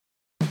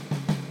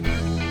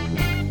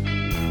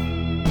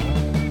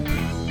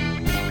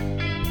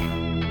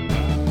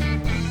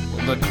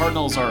the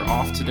Cardinals are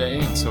off today,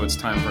 and so it's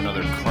time for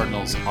another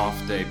Cardinals Off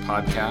Day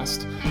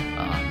podcast.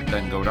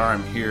 Ben Godar,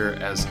 I'm here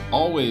as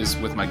always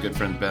with my good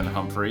friend Ben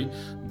Humphrey.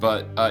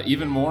 But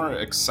even more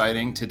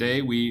exciting,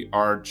 today we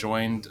are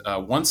joined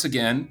once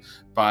again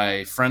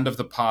by friend of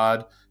the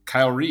pod,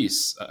 Kyle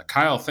Reese.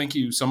 Kyle, thank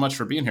you so much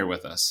for being here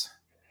with us.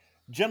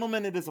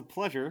 Gentlemen, it is a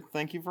pleasure.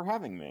 Thank you for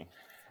having me.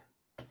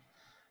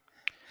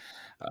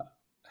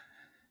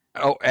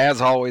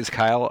 As always,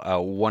 Kyle,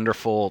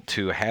 wonderful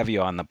to have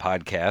you on the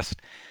podcast,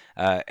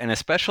 and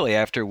especially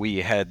after we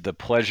had the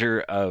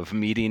pleasure of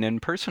meeting in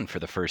person for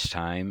the first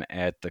time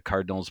at the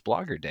Cardinals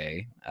Blogger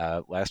Day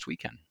last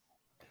weekend.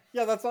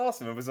 Yeah, that's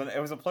awesome. It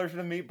was a pleasure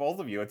to meet both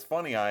of you. It's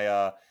funny,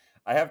 I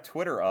have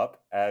Twitter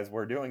up as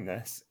we're doing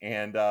this,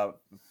 and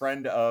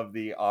friend of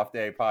the Off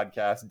Day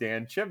podcast,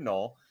 Dan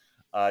Chibnall,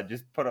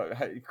 just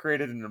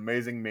created an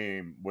amazing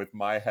meme with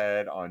my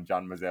head on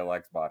John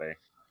Mozeliak's body.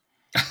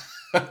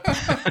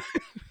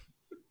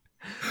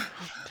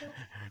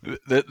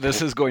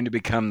 This is going to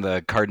become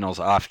the Cardinals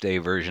off-day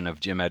version of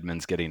Jim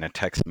Edmonds getting a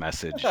text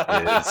message.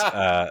 Is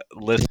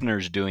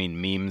listeners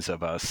doing memes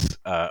of us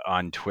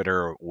on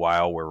Twitter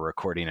while we're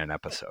recording an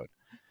episode?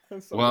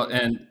 Well,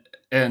 and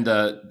Ben,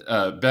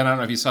 I don't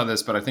know if you saw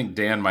this, but I think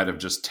Dan might have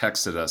just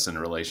texted us in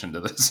relation to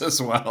this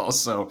as well.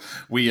 So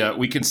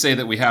we can say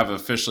that we have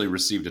officially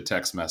received a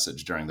text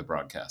message during the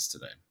broadcast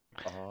today.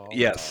 Oh,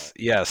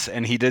 yes,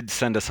 and he did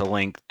send us a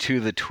link to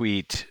the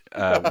tweet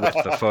with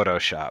the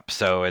Photoshop,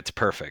 so it's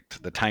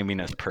perfect. The timing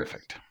is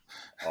perfect.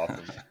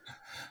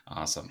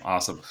 Awesome.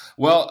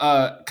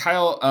 Well,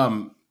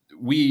 Kyle,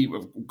 we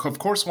of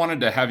course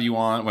wanted to have you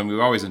on. When we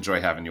always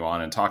enjoy having you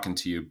on and talking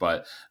to you,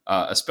 but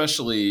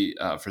especially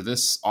for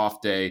this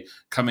off day,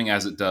 coming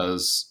as it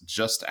does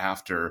just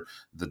after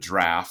the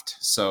draft.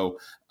 So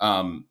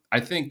I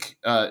think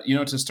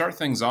to start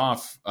things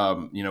off,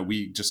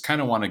 we just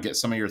kind of want to get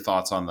some of your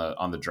thoughts on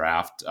the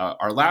draft.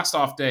 Our last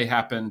off day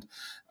happened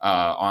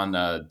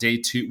on day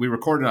 2. We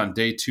recorded on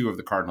day 2 of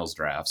the Cardinals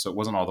draft, so it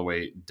wasn't all the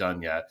way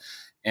done yet.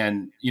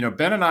 And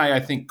Ben and I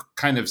think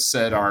kind of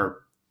said our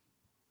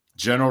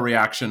general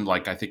reaction,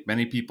 like I think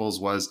many people's,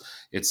 was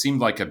it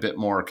seemed like a bit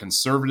more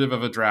conservative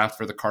of a draft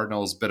for the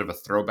Cardinals, bit of a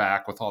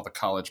throwback with all the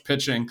college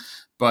pitching.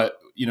 But,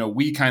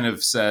 we kind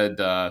of said,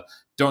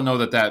 don't know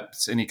that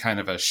that's any kind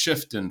of a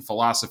shift in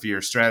philosophy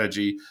or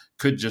strategy.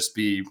 Could just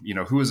be,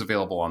 who is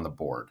available on the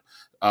board.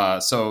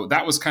 So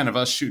that was kind of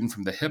us shooting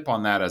from the hip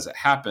on that as it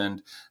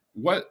happened.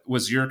 What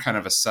was your kind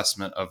of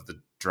assessment of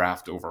the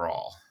draft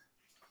overall?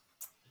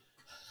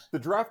 The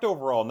draft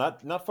overall,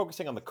 not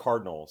focusing on the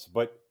Cardinals,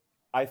 but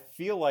I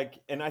feel like,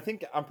 and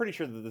I'm pretty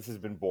sure that this has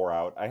been bore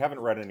out. I haven't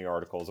read any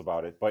articles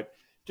about it, but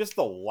just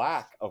the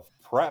lack of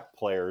prep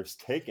players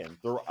taken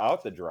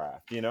throughout the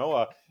draft.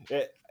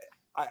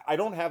 I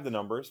don't have the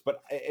numbers,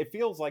 but it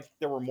feels like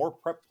there were more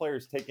prep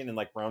players taken in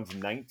like rounds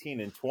 19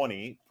 and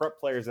 20, prep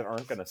players that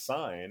aren't going to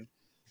sign,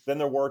 than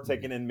there were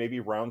taken in maybe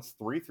rounds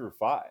 3 through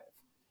 5.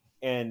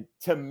 And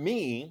to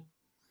me,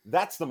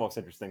 that's the most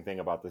interesting thing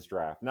about this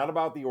draft. Not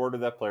about the order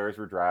that players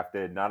were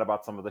drafted, not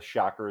about some of the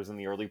shockers in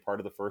the early part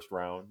of the first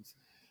round,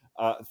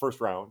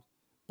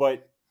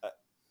 but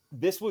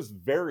this was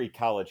very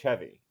college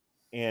heavy.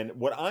 And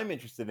what I'm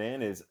interested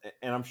in is,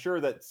 and I'm sure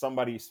that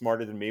somebody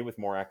smarter than me with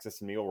more access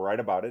to me will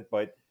write about it,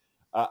 but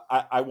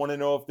I want to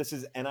know if this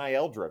is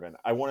NIL driven.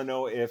 I want to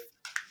know if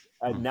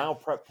now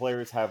prep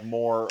players have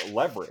more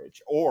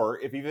leverage, or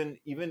if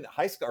even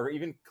high school or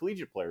even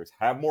collegiate players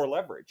have more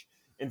leverage.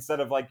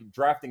 Instead of like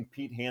drafting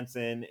Pete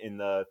Hansen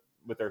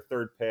with their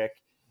third pick,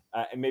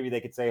 and maybe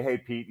they could say, "Hey,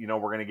 Pete, we're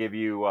going to give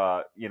you,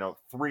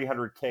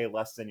 $300K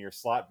less than your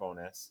slot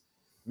bonus."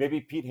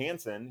 Maybe Pete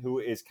Hansen, who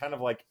is kind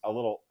of like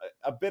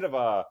a bit of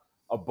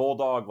a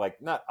bulldog,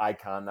 like not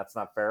icon, that's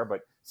not fair,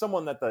 but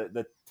someone that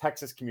the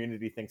Texas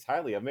community thinks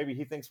highly of. Maybe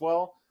he thinks,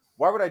 well,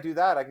 why would I do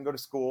that? I can go to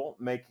school,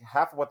 make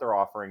half of what they're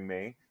offering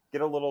me,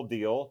 get a little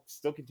deal,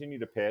 still continue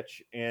to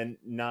pitch, and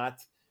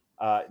not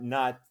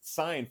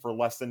sign for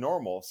less than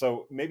normal.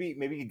 So maybe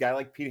a guy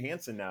like Pete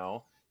Hansen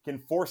now can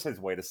force his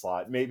way to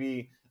slot.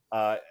 Maybe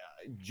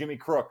Jimmy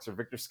Crooks or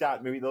Victor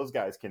Scott, maybe those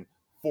guys can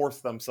force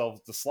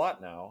themselves to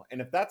slot now. And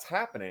if that's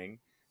happening,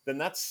 then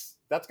that's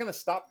going to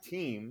stop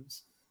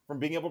teams from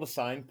being able to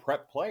sign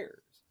prep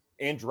players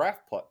and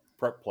draft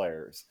prep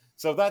players.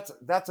 So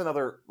that's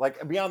another,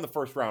 like, beyond the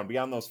first round,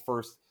 beyond those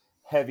first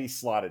heavy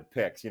slotted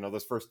picks,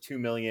 those first 2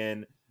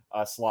 million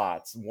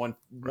slots,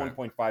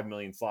 1.5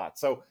 million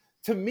slots. So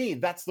to me,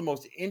 that's the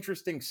most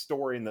interesting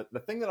story, and the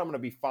thing that I'm going to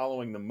be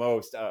following the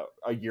most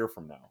a year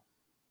from now.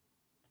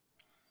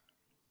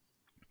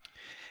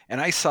 And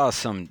I saw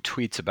some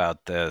tweets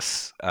about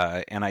this,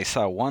 and I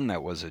saw one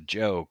that was a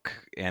joke,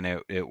 and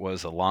it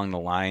was along the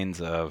lines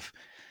of,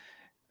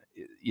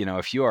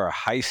 if you are a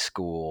high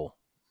school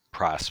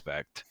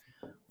prospect,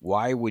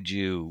 why would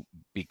you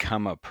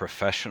become a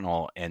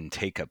professional and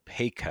take a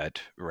pay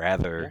cut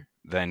rather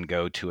than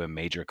go to a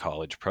major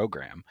college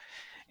program?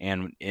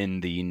 And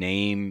in the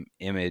name,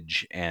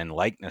 image, and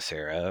likeness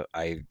era,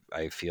 I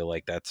feel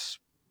like that's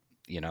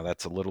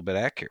a little bit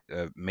accurate,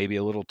 maybe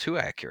a little too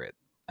accurate.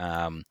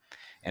 Um,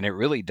 and it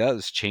really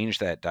does change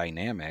that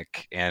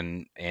dynamic.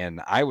 And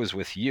I was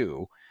with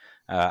you.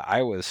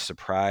 I was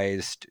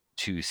surprised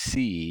to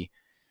see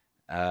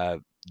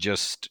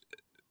just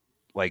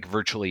like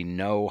virtually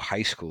no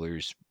high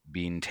schoolers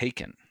being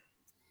taken.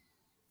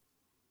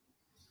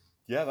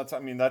 Yeah, that's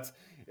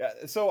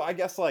so I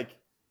guess like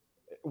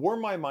where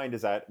my mind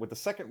is at with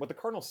the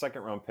Cardinals'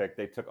 second round pick,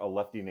 they took a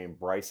lefty named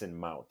Bryson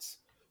Mounts,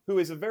 who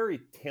is a very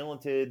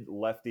talented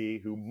lefty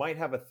who might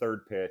have a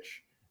third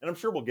pitch, and I'm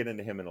sure we'll get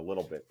into him in a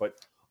little bit. But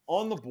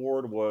on the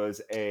board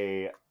was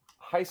a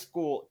high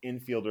school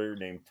infielder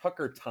named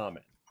Tucker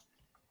Tommen,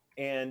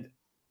 and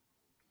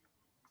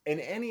in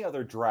any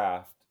other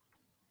draft,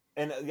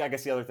 and I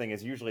guess the other thing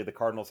is usually the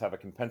Cardinals have a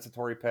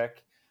compensatory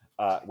pick,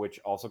 which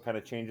also kind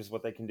of changes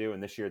what they can do.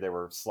 And this year they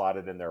were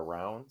slotted in their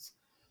rounds.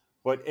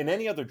 But in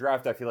any other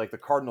draft, I feel like the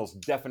Cardinals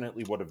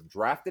definitely would have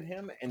drafted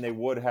him, and they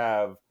would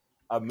have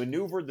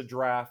maneuvered the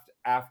draft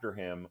after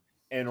him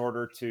in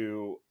order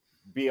to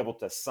be able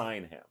to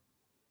sign him.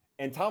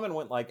 And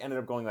Tommen ended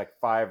up going like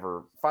five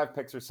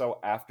picks or so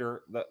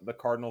after the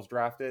Cardinals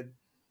drafted.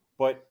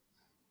 But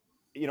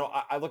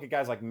I look at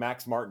guys like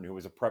Max Martin, who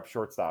was a prep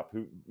shortstop,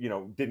 who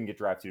didn't get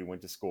drafted, who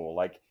went to school.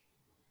 Like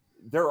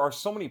there are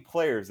so many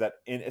players that,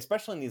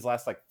 especially in these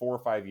last like 4 or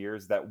 5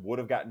 years, that would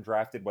have gotten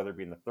drafted, whether it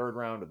be in the third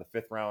round or the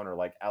fifth round, or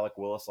like Alec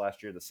Willis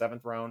last year, the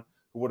seventh round,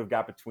 who would have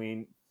got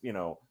between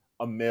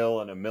a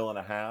mil and a mil and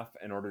a half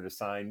in order to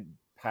sign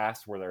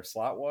past where their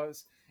slot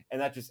was,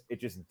 and it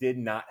just did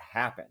not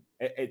happen.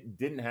 It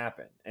didn't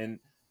happen, and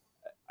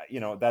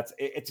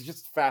it's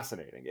just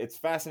fascinating. It's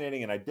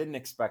fascinating, and I didn't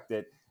expect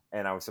it.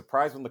 And I was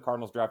surprised when the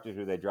Cardinals drafted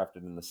who they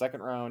drafted in the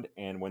second round,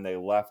 and when they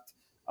left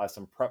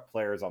some prep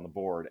players on the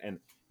board. And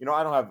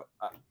I don't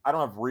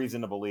have reason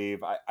to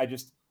believe.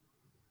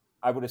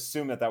 I would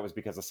assume that was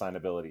because of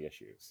signability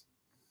issues.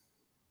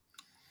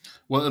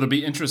 Well, it'll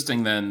be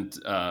interesting then,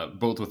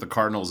 both with the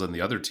Cardinals and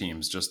the other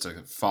teams, just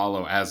to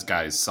follow as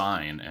guys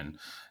sign and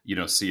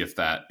see if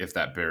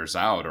that bears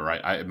out. Or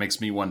it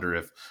makes me wonder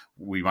if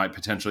we might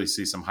potentially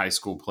see some high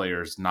school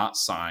players not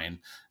sign.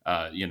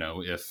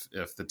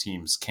 If the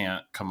teams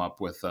can't come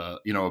up with a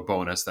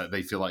bonus that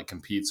they feel like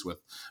competes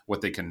with what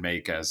they can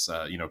make as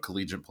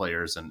collegiate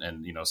players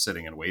and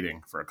sitting and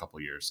waiting for a couple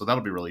of years. So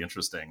that'll be really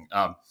interesting.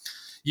 So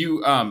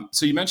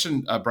you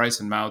mentioned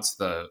Bryson Mounts,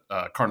 the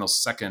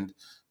Cardinals' second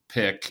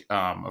pick.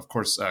 Of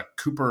course,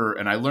 Cooper,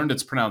 and I learned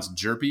it's pronounced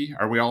Jerpy.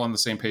 Are we all on the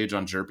same page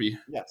on Jerpy?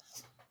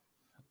 Yes.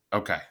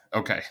 Okay.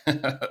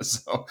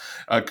 So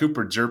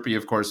Cooper Jerpy,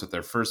 of course, with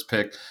their first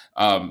pick.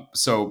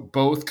 So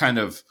both kind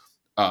of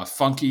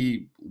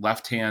funky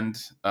left-hand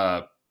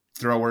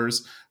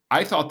throwers.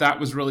 I thought that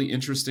was really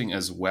interesting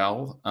as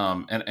well.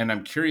 And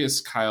I'm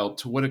curious, Kyle,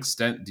 to what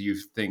extent do you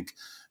think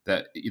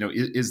that,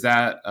 is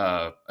that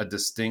a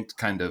distinct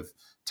kind of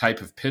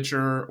type of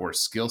pitcher or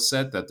skill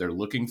set that they're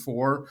looking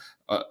for?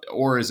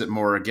 Or is it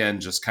more, again,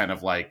 just kind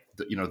of like,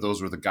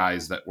 those were the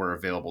guys that were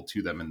available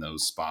to them in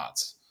those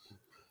spots?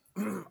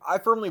 I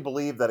firmly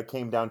believe that it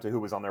came down to who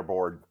was on their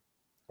board.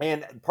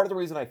 And part of the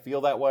reason I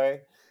feel that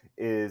way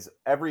is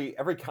every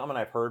comment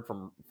I've heard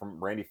from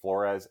Randy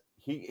Flores,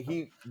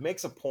 he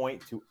makes a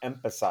point to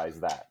emphasize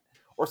that,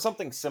 or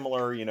something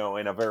similar, in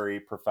a very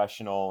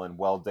professional and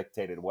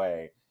well-dictated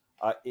way.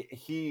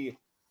 He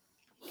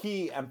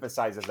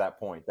emphasizes that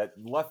point, that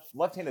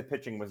left-handed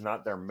pitching was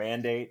not their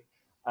mandate,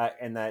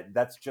 and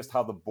that's just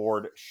how the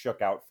board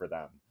shook out for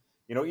them.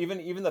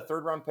 Even the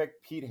third round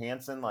pick, Pete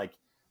Hansen,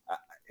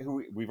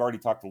 who we've already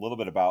talked a little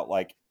bit about,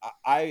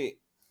 I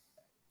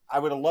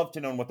would have loved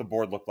to know what the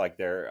board looked like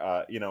there.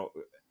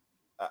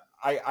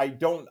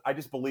 I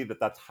just believe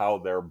that that's how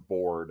their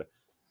board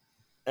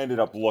ended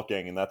up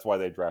looking, and that's why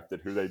they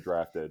drafted who they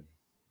drafted.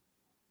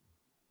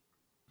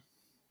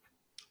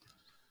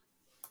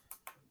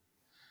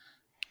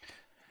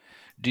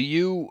 Do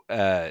you,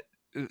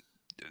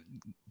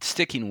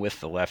 sticking with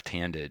the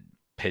left-handed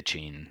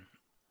pitching,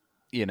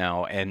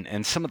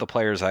 and some of the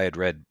players I had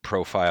read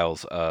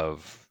profiles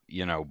of,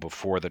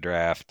 before the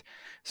draft,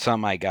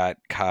 some I got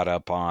caught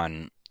up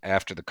on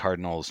after the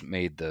Cardinals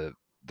made the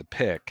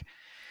pick,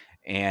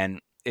 and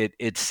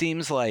it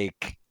seems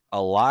like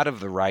a lot of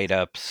the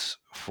write-ups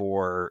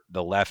for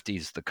the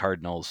lefties the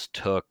Cardinals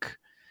took,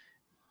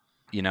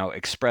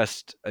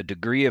 expressed a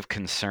degree of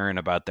concern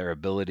about their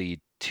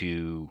ability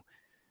to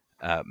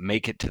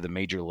make it to the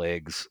major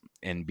leagues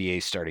and be a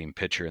starting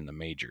pitcher in the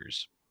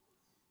majors.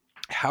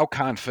 How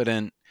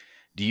confident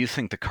do you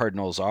think the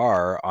Cardinals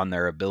are on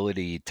their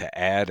ability to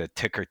add a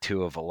tick or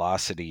two of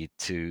velocity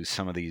to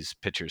some of these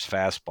pitchers'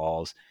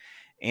 fastballs,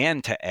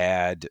 and to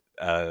add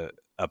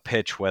a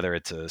pitch, whether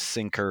it's a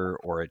sinker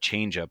or a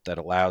changeup, that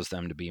allows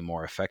them to be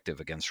more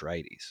effective against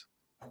righties?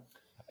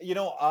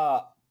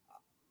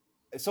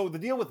 So the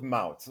deal with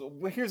Mounts,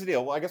 here's the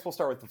deal. Well, I guess we'll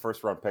start with the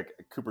first round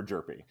pick, Cooper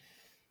Jerpy.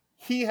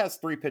 He has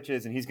 3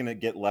 pitches, and he's going to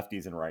get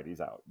lefties and righties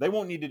out. They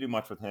won't need to do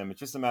much with him. It's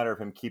just a matter of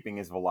him keeping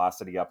his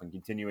velocity up and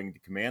continuing to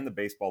command the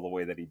baseball the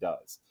way that he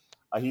does.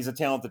 He's a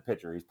talented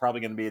pitcher. He's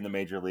probably going to be in the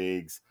major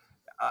leagues.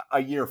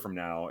 a year from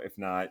now, if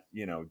not,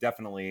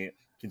 definitely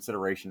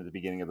consideration at the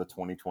beginning of the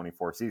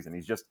 2024 season.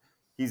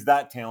 He's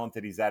that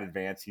talented, he's that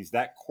advanced, he's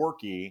that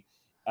quirky,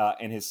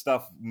 and his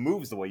stuff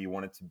moves the way you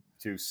want it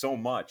to so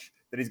much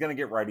that he's going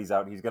to get righties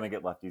out, he's going to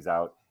get lefties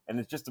out, and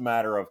it's just a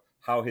matter of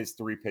how his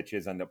three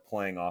pitches end up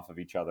playing off of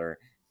each other,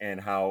 and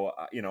how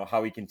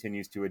how he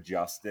continues to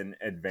adjust and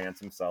advance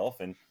himself,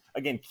 and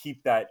again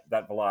keep that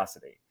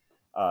velocity.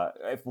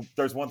 If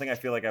there's one thing I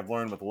feel like I've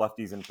learned with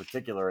lefties in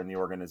particular in the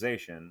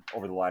organization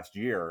over the last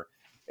year,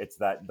 it's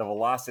that the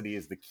velocity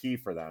is the key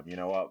for them.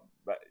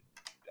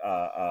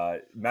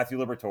 Matthew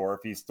Liberatore,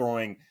 if he's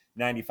throwing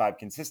 95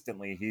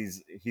 consistently,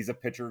 he's a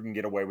pitcher who can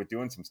get away with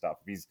doing some stuff.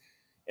 If he's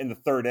in the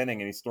third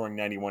inning and he's throwing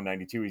 91,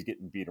 92, he's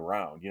getting beat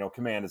around.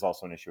 Command is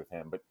also an issue with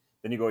him. But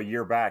then you go a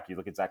year back, you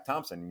look at Zach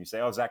Thompson, and you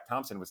say, oh, Zach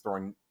Thompson was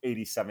throwing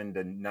 87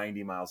 to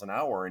 90 miles an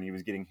hour, and he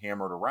was getting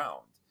hammered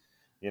around.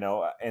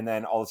 And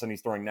then all of a sudden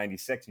he's throwing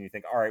 96, and you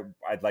think, all right,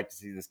 I'd like to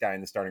see this guy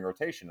in the starting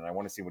rotation, and I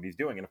want to see what he's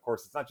doing. And of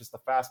course, it's not just the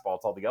fastball;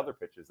 it's all the other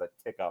pitches that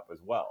tick up as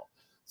well.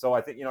 So I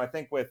think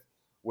with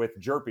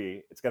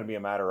Hjerpe, it's going to be a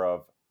matter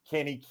of,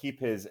 can he keep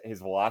his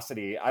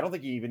velocity? I don't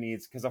think he even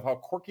needs, because of how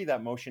quirky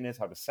that motion is,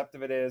 how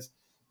deceptive it is.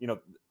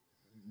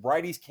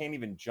 Righties can't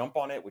even jump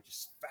on it, which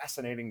is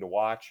fascinating to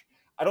watch.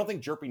 I don't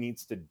think Hjerpe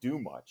needs to do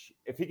much.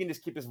 If he can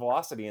just keep his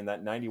velocity in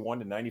that 91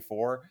 to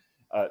 94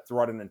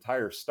 throughout an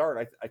entire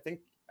start, I think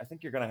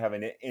you're going to have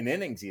an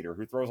innings eater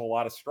who throws a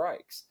lot of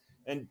strikes.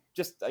 And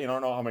just, I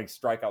don't know how many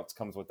strikeouts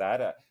comes with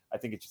that. I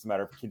think it's just a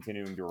matter of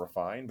continuing to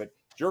refine. But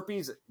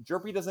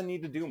Hjerpe doesn't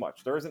need to do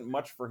much. There isn't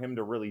much for him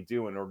to really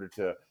do in order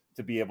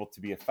to be able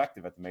to be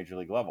effective at the major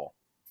league level.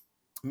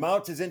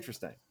 Mounts is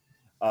interesting.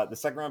 The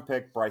second round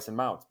pick, Bryson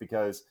Mounts,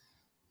 because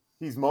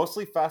he's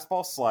mostly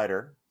fastball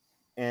slider,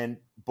 and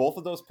both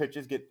of those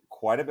pitches get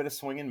quite a bit of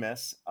swing and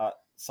miss.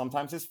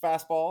 Sometimes his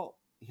fastball,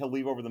 he'll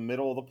leave over the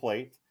middle of the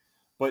plate.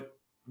 But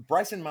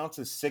Bryson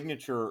Mounts'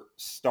 signature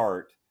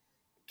start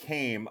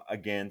came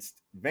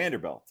against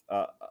Vanderbilt,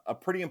 a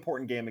pretty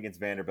important game against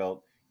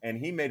Vanderbilt, and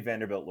he made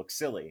Vanderbilt look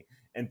silly.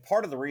 And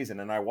part of the reason,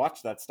 and I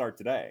watched that start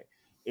today,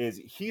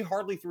 is he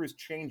hardly threw his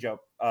changeup,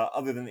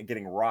 other than it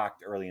getting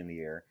rocked early in the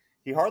year.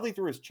 He hardly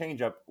threw his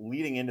changeup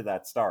leading into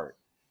that start.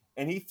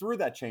 And he threw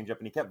that changeup,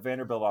 and he kept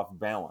Vanderbilt off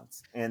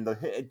balance. And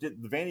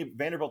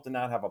Vanderbilt did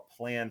not have a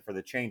plan for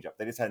the changeup.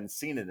 They just hadn't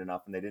seen it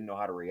enough, and they didn't know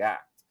how to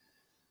react.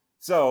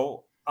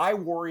 So I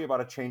worry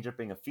about a changeup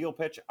being a field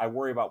pitch. I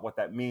worry about what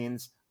that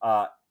means.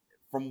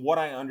 From what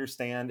I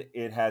understand,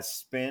 it has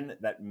spin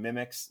that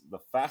mimics the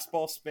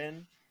fastball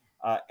spin,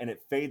 and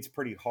it fades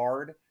pretty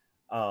hard.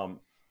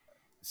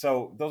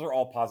 So those are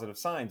all positive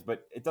signs,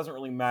 but it doesn't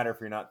really matter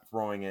if you're not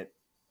throwing it,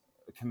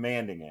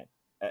 commanding it,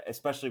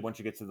 especially once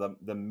you get to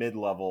the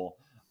mid-level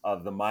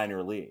of the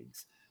minor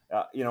leagues.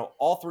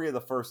 All three of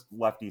the first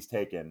lefties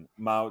taken,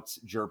 Mounts,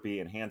 Hjerpe,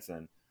 and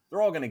Hansen,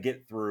 they're all going to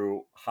get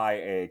through high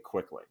A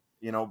quickly.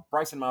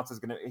 Bryson Mounts is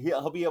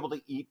he'll be able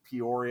to eat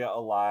Peoria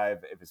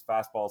alive if his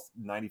fastball's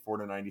 94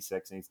 to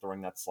 96 and he's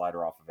throwing that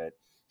slider off of it.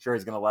 Sure,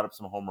 he's going to let up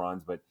some home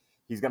runs, but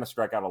he's going to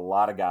strike out a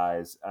lot of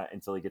guys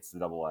until he gets to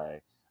Double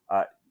A.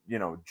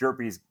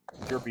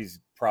 Hjerpe's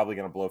probably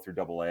going to blow through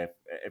Double A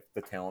if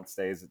the talent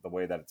stays the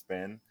way that it's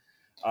been.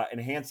 And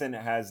Hansen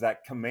has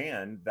that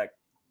command that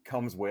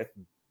comes with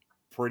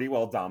pretty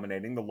well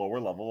dominating the lower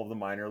level of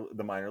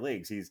the minor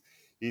leagues.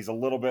 He's a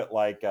little bit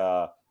like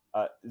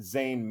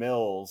Zane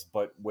Mills,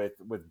 but with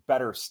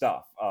better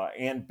stuff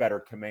and better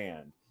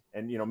command.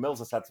 And Mills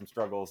has had some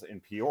struggles in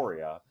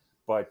Peoria,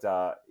 but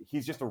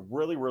he's just a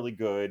really, really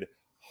good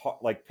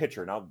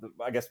pitcher. Now,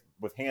 I guess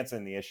with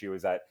Hansen, the issue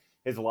is that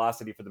his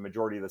velocity for the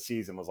majority of the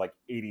season was like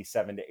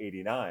 87 to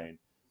 89,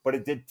 but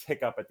it did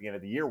tick up at the end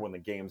of the year when the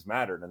games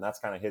mattered, and that's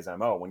kind of his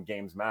MO when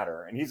games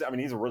matter. And he's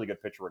a really good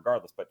pitcher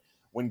regardless, but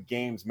when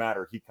games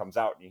matter, he comes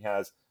out and he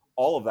has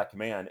all of that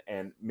command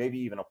and maybe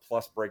even a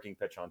plus breaking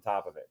pitch on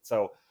top of it.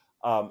 So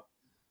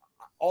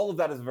all of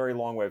that is a very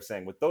long way of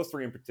saying with those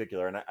three in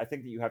particular, and I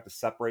think that you have to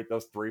separate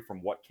those three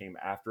from what came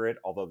after it.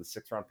 Although the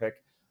 6th round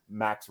pick,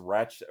 Max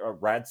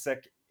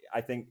Radzik, I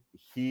think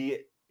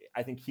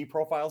he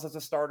profiles as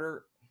a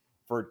starter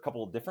for a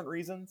couple of different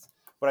reasons.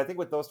 But I think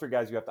with those three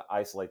guys, you have to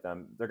isolate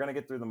them. They're going to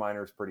get through the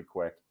minors pretty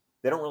quick.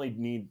 They don't really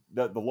need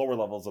the lower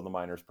levels of the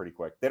minors pretty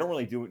quick. They don't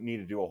really need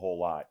to do a whole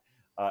lot.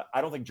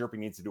 I don't think Hjerpe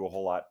needs to do a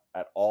whole lot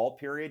at all,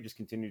 period. Just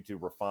continue to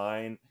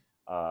refine.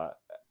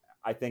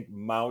 I think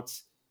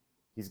Mounts,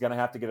 he's going to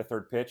have to get a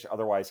third pitch.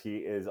 Otherwise, he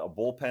is a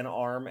bullpen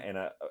arm and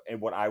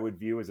what I would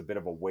view as a bit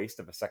of a waste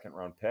of a 2nd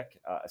round pick,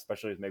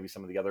 especially with maybe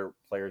some of the other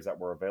players that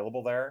were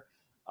available there.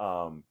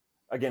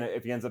 Again,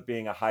 if he ends up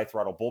being a high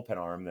throttle bullpen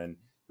arm, then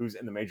who's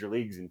in the major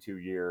leagues in 2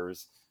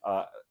 years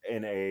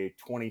in a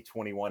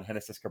 2021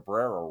 Genesis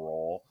Cabrera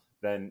role,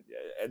 then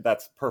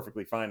that's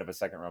perfectly fine of a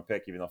 2nd round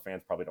pick, even though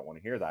fans probably don't want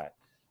to hear that.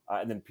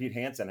 And then Pete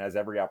Hansen has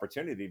every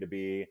opportunity to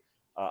be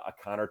a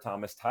Connor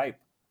Thomas type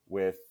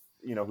with,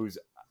 who's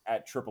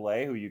at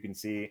AAA, who you can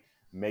see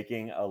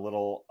making a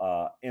little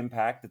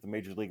impact at the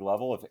major league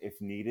level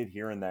if needed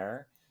here and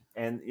there.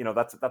 And,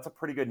 that's a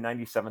pretty good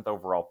 97th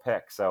overall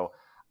pick. So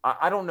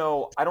I don't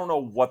know. I don't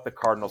know what the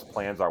Cardinals'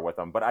 plans are with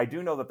them, but I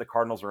do know that the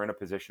Cardinals are in a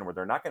position where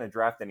they're not going to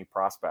draft any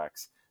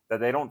prospects that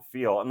they don't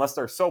feel, unless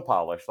they're so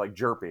polished like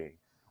Jerpy,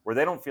 where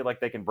they don't feel like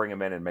they can bring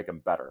them in and make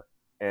them better.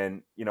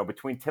 And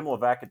between Tim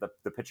Levesque,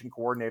 the pitching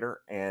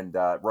coordinator, and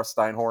Russ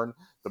Steinhorn,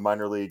 the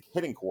minor league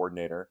hitting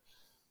coordinator,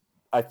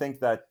 I think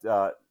that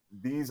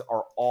these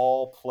are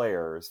all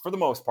players for the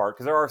most part,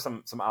 because there are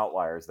some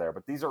outliers there,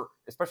 but these are,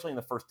 especially in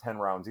the first 10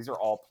 rounds, these are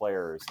all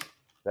players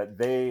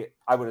that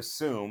I would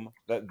assume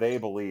that they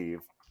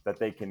believe that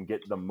they can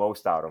get the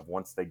most out of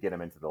once they get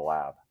them into the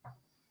lab.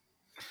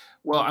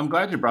 Well, I'm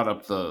glad you brought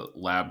up the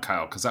lab,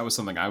 Kyle, because that was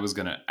something I was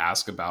going to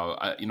ask about.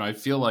 I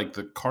feel like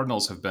the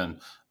Cardinals have been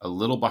a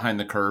little behind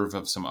the curve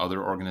of some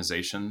other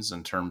organizations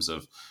in terms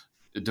of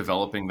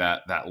developing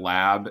that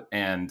lab,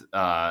 and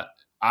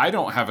I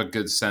don't have a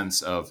good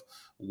sense of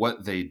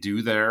what they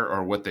do there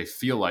or what they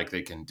feel like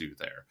they can do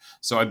there.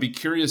 So I'd be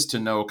curious to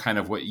know kind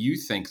of what you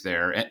think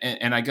there,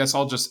 and I guess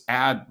I'll just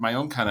add my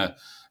own kind of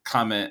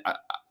comment.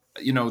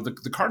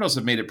 The Cardinals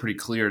have made it pretty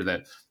clear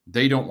that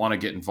they don't want to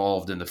get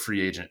involved in the free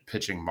agent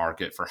pitching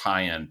market for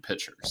high end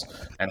pitchers.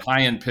 And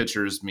high end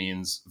pitchers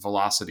means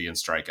velocity and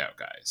strikeout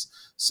guys.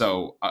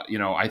 So,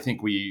 I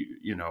think we,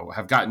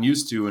 have gotten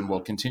used to and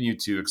will continue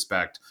to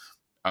expect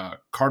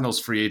Cardinals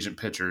free agent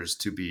pitchers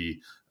to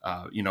be,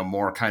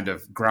 more kind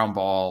of ground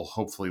ball,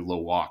 hopefully low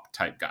walk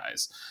type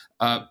guys.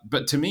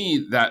 But to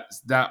me,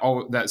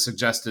 that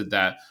suggested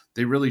that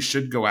they really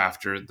should go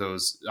after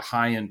those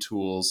high end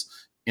tools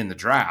in the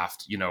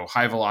draft,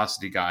 high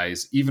velocity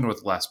guys, even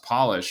with less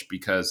polish,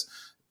 because,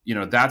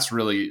 that's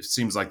really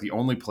seems like the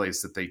only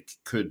place that they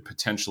could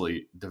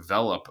potentially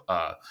develop,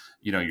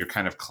 your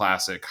kind of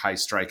classic high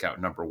strikeout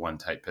number one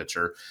type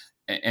pitcher.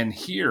 And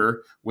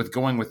here, with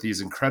going with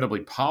these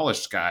incredibly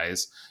polished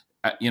guys,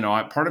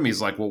 part of me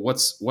is like, well,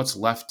 what's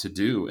left to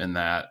do in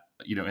that,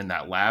 in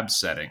that lab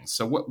setting?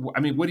 So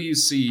what do you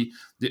see?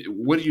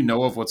 What do you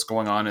know of what's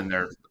going on in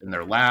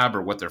their lab,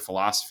 or what their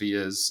philosophy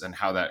is, and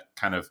how that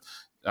kind of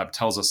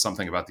tells us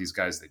something about these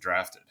guys they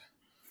drafted?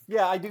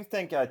 Yeah, I do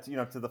think to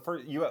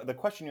the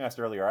question you asked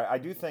earlier, I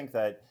do think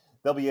that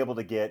they'll be able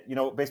to get.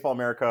 Baseball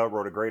America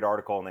wrote a great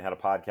article, and they had a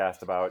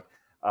podcast about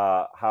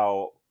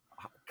how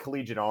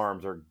collegiate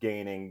arms are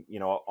gaining,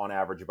 on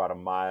average about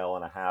 1.5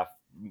 miles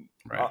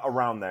right.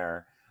 Around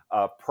there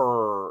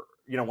per,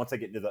 once they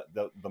get into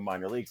the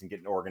minor leagues and get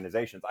into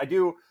organizations. I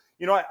do,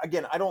 I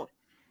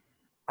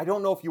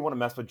don't know if you want to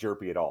mess with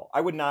Jerpy at all.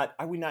 I would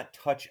not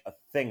touch a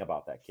thing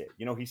about that kid.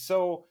 He's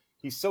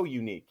so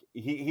unique.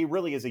 He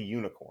really is a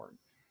unicorn.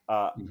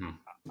 I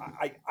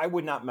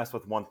would not mess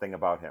with one thing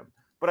about him.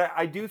 But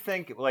I do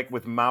think, like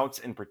with Mounts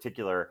in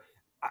particular,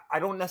 I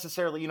don't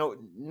necessarily,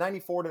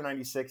 94 to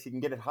 96, he can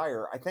get it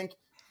higher. I think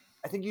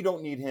you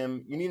don't need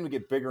him. You need him to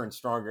get bigger and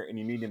stronger, and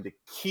you need him to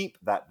keep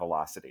that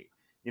velocity.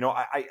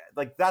 I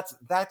like that's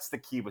the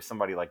key with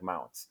somebody like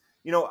Mounts.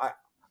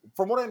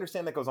 From what I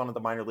understand that goes on at the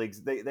minor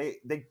leagues, they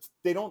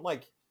don't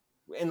like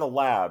in the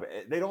lab.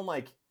 They don't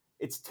like,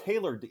 it's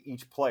tailored to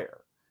each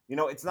player.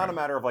 It's not a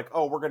matter of like,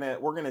 oh, we're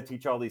gonna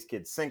teach all these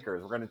kids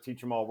sinkers. We're gonna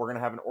teach them all. We're gonna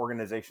have an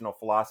organizational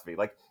philosophy.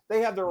 Like, they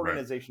have their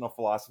organizational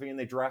philosophy, and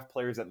they draft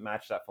players that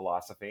match that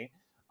philosophy,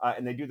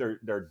 and they do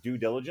their due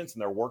diligence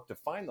and their work to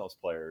find those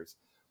players.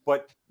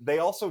 But they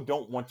also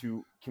don't want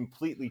to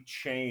completely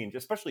change,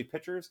 especially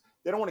pitchers.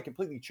 They don't want to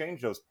completely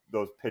change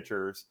those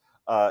pitchers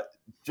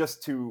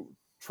just to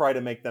try to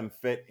make them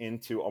fit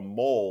into a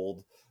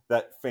mold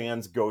that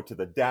fans go to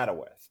the data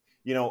with.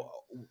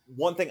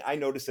 One thing I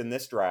noticed in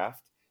this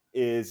draft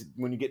is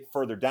when you get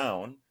further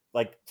down,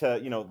 like to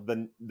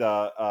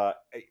the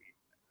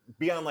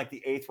beyond like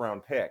the 8th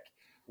round pick,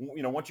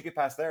 once you get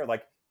past there,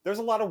 like there's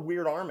a lot of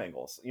weird arm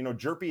angles.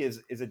 Jerpy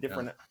is a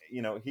different,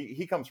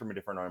 he comes from a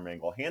different arm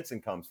angle.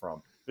 Hansen comes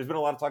from. There's been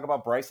a lot of talk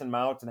about Bryson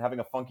Mount and having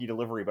a funky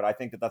delivery, but I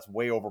think that that's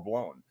way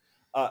overblown.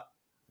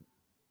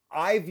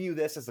 I view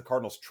this as the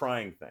Cardinals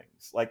trying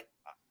things, like,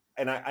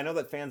 and I know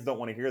that fans don't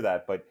want to hear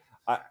that, but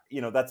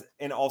that's,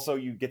 and also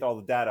you get all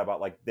the data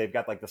about, like, they've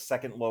got like the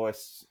second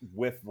lowest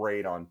whiff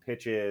rate on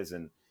pitches,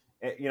 and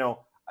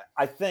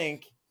I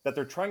think that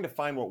they're trying to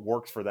find what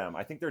works for them.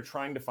 I think they're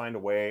trying to find a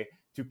way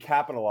to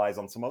capitalize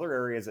on some other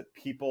areas that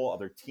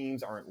other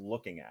teams aren't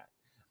looking at.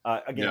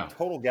 Again,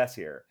 total guess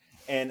here.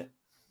 And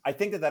I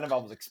think that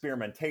involves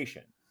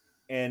experimentation.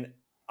 And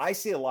I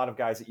see a lot of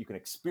guys that you can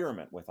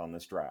experiment with on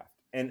this draft.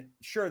 And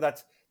sure,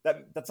 that's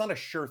not a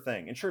sure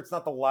thing. And sure, it's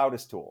not the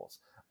loudest tools.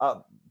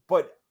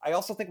 But I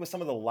also think with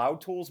some of the loud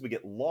tools, we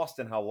get lost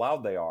in how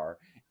loud they are,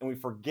 and we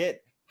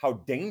forget how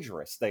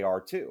dangerous they are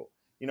too.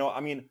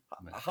 How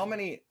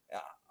many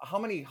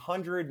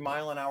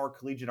 100-mile-an-hour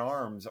collegiate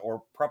arms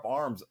or prep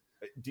arms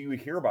do you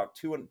hear about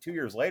 2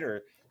 years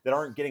later that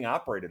aren't getting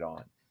operated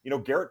on?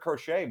 Garrett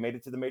Crochet made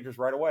it to the majors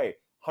right away.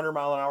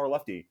 100-mile-an-hour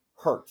lefty,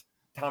 hurt.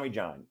 Tommy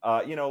John.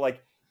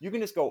 Like, you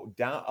can just go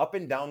up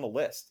and down the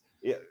list.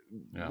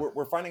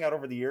 We're finding out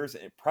over the years,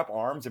 prep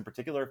arms in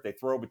particular, if they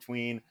throw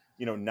between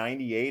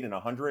 98 and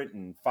 100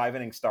 and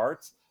 5-inning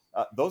starts,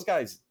 those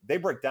guys, they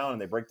break down,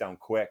 and they break down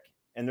quick,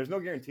 and there's no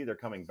guarantee they're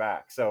coming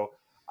back. So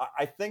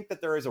I think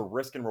that there is a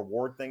risk and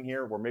reward thing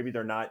here where maybe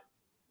they're not,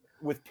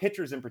 with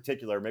pitchers in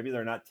particular, maybe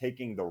they're not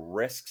taking the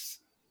risks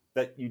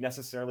that you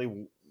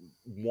necessarily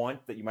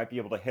want, that you might be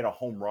able to hit a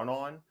home run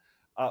on.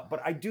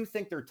 But I do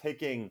think they're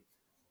taking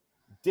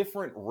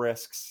different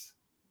risks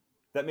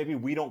that maybe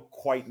we don't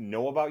quite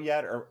know about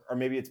yet, or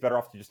maybe it's better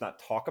off to just not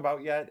talk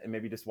about yet, and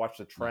maybe just watch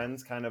the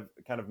trends kind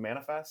of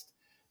manifest,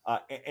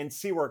 and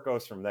see where it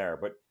goes from there.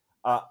 But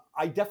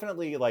I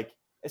definitely like,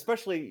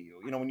 especially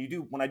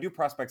when I do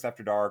Prospects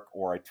After Dark,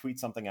 or I tweet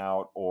something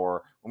out,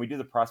 or when we do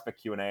the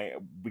Prospect Q&A,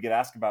 we get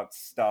asked about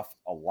stuff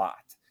a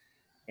lot,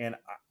 and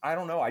I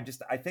don't know. I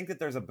think that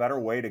there's a better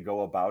way to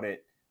go about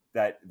it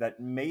that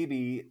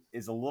maybe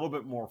is a little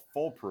bit more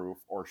foolproof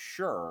or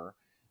sure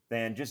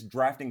than just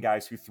drafting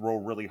guys who throw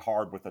really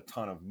hard with a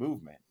ton of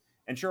movement.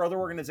 And sure, other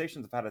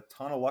organizations have had a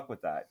ton of luck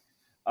with that.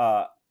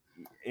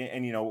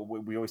 And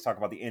we always talk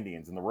about the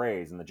Indians and the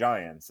Rays and the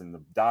Giants and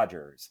the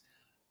Dodgers,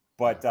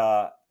 but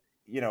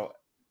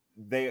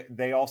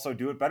they also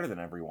do it better than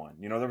everyone.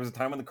 There was a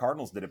time when the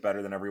Cardinals did it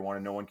better than everyone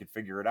and no one could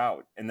figure it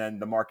out. And then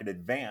the market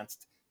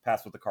advanced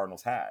past what the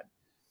Cardinals had.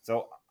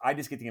 So I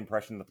just get the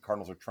impression that the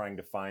Cardinals are trying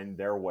to find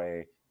their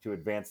way to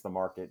advance the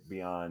market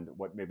beyond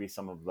what maybe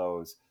some of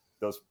those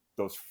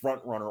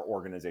front runner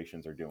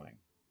organizations are doing.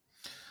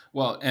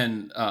 Well,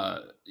 and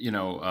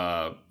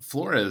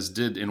Flores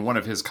did, in one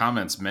of his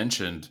comments,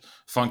 mentioned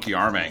funky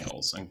arm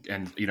angles,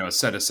 and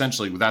said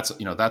essentially that's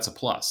a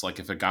plus. Like,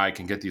 if a guy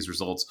can get these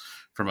results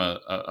from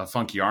a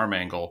funky arm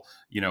angle,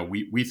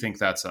 we think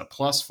that's a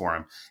plus for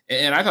him.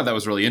 And I thought that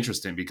was really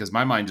interesting, because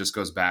my mind just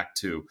goes back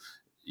to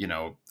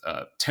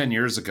 10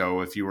 years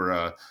ago, if you were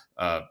a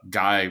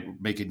guy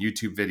making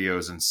YouTube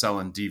videos and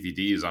selling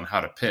DVDs on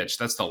how to pitch,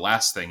 that's the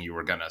last thing you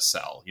were going to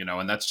sell,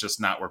 and that's just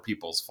not where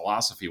people's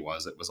philosophy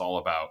was. It was all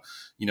about,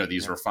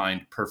 these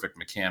refined, perfect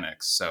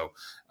mechanics. So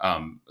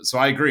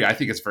I agree. I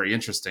think it's very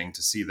interesting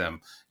to see them,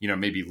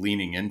 maybe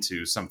leaning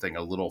into something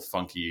a little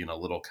funky and a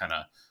little kind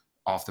of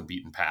off the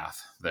beaten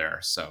path there.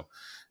 So,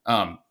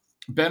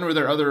 Ben, were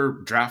there other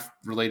draft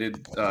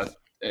related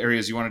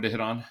areas you wanted to hit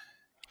on?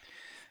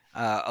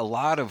 A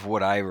lot of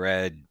what I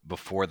read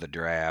before the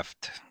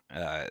draft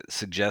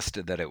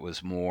suggested that it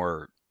was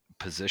more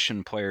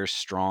position players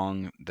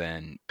strong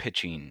than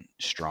pitching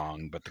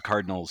strong, but the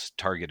Cardinals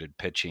targeted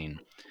pitching.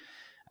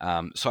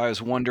 So I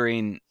was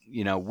wondering,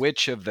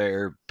 which of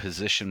their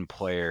position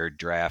player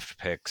draft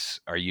picks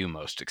are you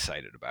most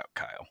excited about,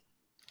 Kyle?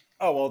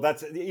 Oh, well,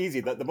 that's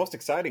easy. The most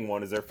exciting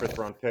one is their 5th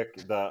round pick,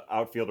 the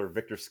outfielder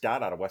Victor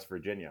Scott out of West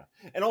Virginia.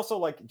 And also,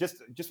 like,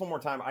 just one more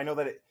time, I know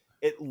that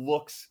it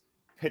looks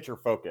pitcher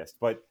focused,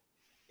 but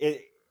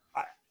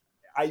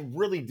I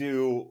really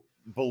do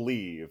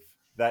believe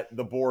that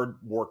the board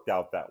worked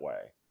out that way.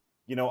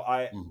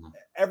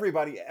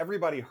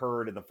 Everybody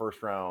heard in the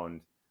first round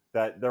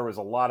that there was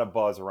a lot of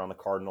buzz around the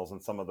Cardinals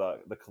and some of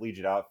the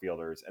collegiate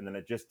outfielders, and then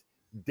it just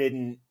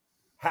didn't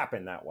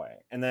happen that way.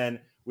 And then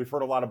we've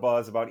heard a lot of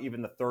buzz about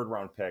even the 3rd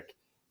round pick,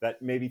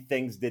 that maybe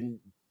things didn't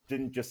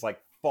just like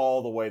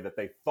fall the way that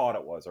they thought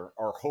it was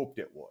or hoped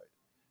it would.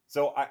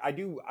 So I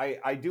do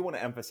want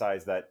to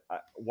emphasize that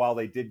while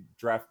they did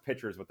draft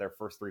pitchers with their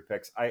first 3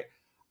 picks, I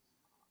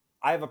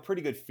have a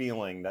pretty good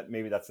feeling that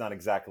maybe that's not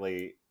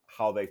exactly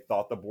how they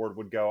thought the board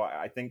would go.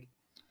 I think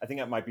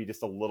that might be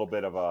just a little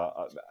bit of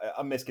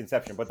a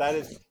misconception, but that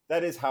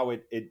is how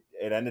it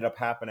ended up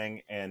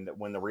happening. And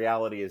when the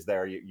reality is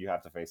there, you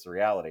have to face the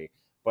reality.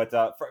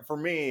 But for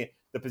me,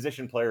 the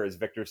position player is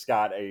Victor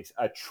Scott,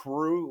 a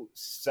true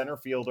center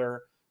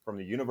fielder from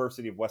the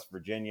University of West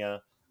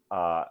Virginia.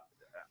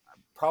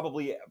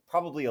 Probably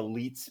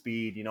elite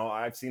speed.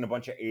 I've seen a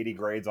bunch of 80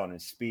 grades on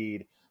his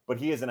speed, but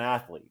he is an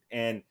athlete,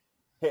 and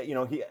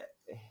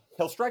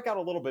he'll strike out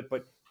a little bit,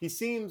 but he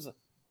seems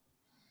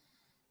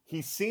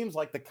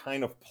like the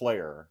kind of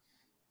player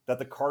that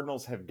the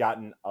Cardinals have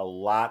gotten a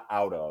lot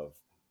out of,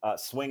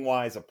 swing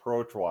wise,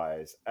 approach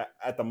wise,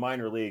 at the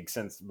minor league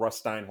since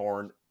Russ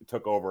Steinhorn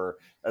took over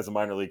as a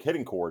minor league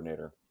hitting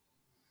coordinator.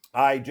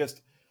 I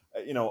just,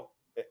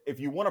 if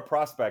you want a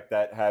prospect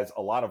that has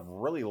a lot of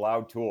really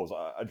loud tools,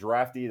 a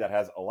draftee that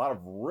has a lot of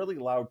really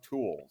loud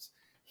tools,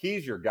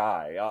 he's your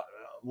guy.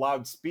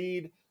 Loud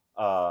speed,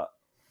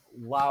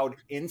 loud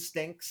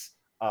instincts,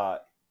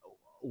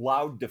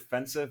 loud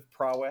defensive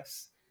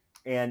prowess,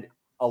 and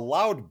a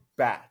loud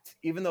bat.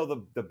 Even though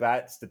the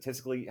bat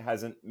statistically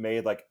hasn't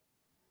made like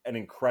an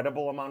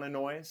incredible amount of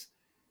noise,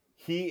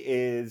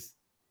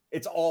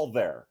 it's all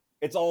there.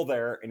 It's all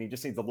there, and he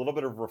just needs a little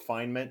bit of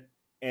refinement.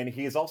 And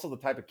he is also the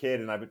type of kid,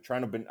 and I've been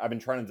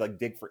trying to like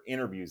dig for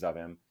interviews of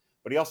him,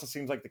 but he also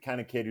seems like the kind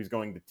of kid who's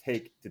going to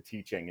take to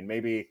teaching, and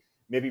maybe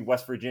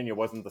West Virginia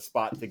wasn't the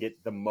spot to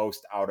get the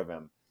most out of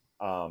him.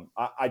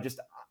 I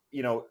just,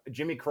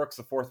 Jimmy Crooks,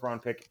 the 4th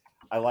round pick,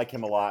 I like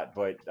him a lot,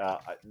 but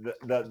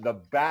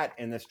the bat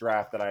in this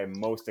draft that I am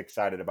most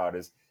excited about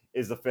is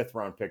the 5th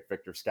round pick,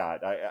 Victor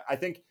Scott. I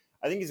think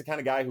he's the kind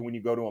of guy who, when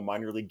you go to a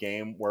minor league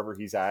game, wherever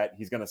he's at,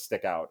 he's going to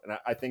stick out. And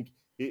I think,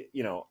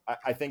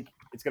 I think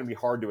it's going to be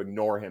hard to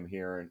ignore him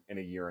here in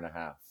a year and a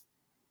half.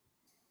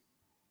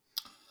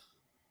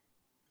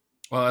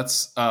 Well,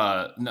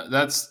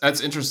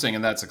 that's interesting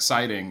and that's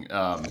exciting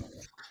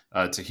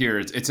to hear.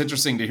 It's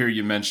interesting to hear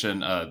you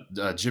mention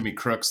Jimmy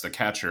Crooks, the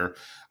catcher.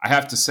 I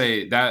have to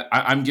say that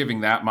I'm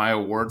giving that my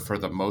award for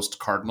the most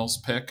Cardinals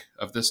pick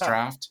of this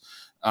draft,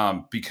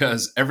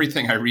 because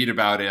everything I read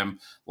about him,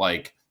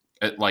 like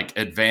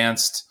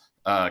advanced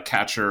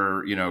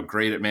catcher,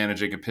 great at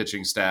managing a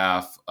pitching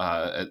staff,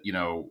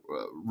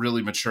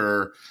 really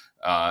mature,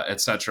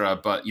 etc.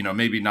 But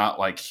maybe not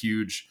like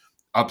huge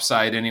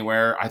upside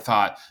anywhere. I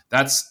thought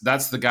that's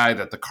the guy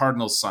that the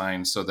Cardinals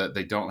signed so that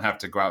they don't have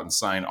to go out and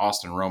sign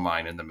Austin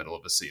Romine in the middle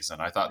of the season.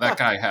 I thought that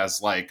guy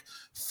has like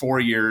 4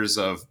 years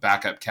of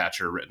backup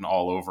catcher written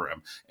all over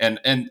him. And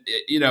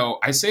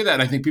I say that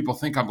and I think people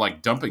think I'm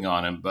like dumping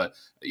on him, but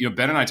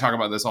Ben and I talk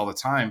about this all the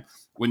time.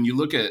 When you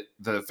look at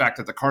the fact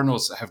that the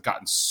Cardinals have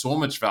gotten so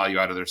much value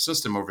out of their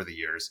system over the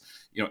years,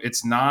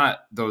 it's not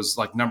those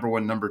like number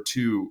 1, number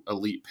 2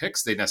 elite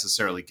picks they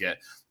necessarily get,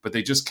 but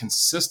they just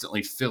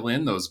consistently fill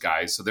in those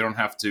guys so they don't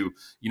have to,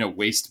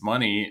 waste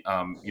money,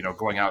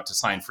 going out to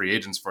sign free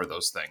agents for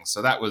those things.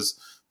 So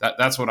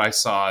that's what I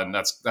saw, and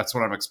that's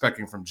what I'm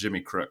expecting from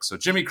Jimmy Crooks. So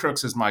Jimmy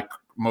Crooks is my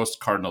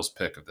most Cardinals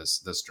pick of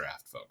this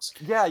draft, folks.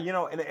 Yeah,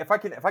 and if I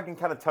can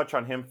kind of touch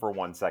on him for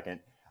 1 second,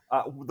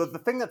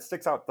 the thing that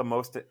sticks out the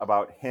most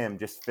about him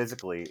just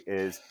physically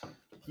is,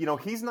 there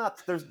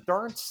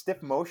aren't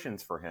stiff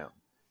motions for him.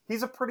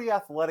 He's a pretty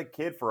athletic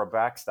kid for a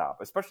backstop,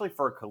 especially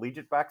for a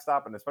collegiate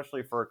backstop, and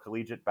especially for a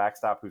collegiate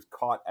backstop who's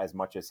caught as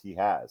much as he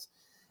has.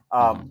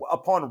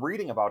 Upon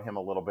reading about him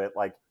a little bit,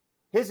 like,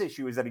 his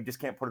issue is that he just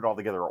can't put it all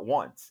together at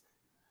once.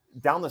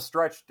 Down the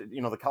stretch,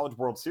 the College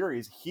World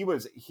Series, he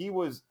was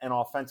an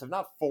offensive,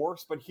 not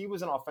force, but he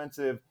was an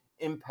offensive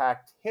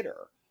impact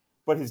hitter.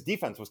 But his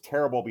defense was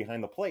terrible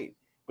behind the plate.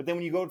 But then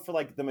when you go for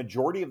like the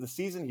majority of the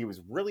season, he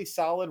was really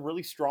solid,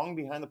 really strong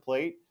behind the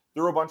plate.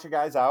 Threw a bunch of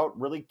guys out,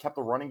 really kept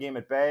the running game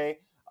at bay,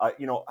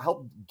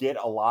 helped get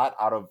a lot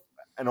out of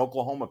an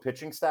Oklahoma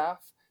pitching staff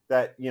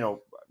that,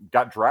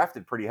 got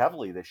drafted pretty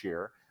heavily this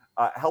year,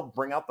 helped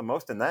bring out the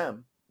most in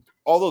them.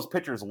 All those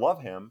pitchers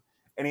love him,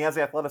 and he has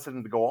the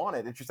athleticism to go on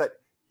it. It's just that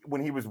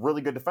when he was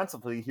really good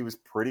defensively, he was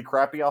pretty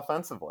crappy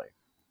offensively.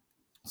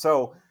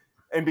 So,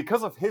 and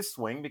because of his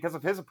swing, because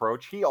of his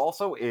approach, he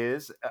also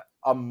is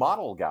a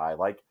model guy.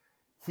 Like,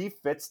 he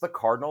fits the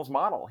Cardinals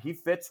model. He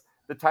fits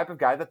the type of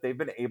guy that they've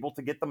been able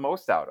to get the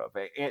most out of.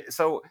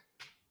 So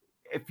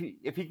if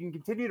he can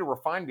continue to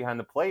refine behind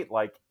the plate,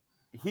 like,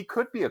 he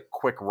could be a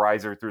quick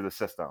riser through the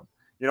system.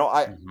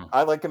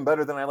 I like him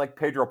better than I like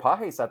Pedro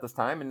Pages at this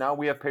time. And now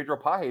we have Pedro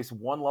Pages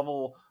one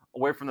level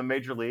away from the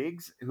major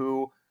leagues,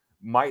 who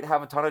might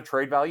have a ton of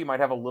trade value,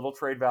 might have a little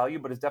trade value,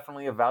 but is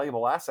definitely a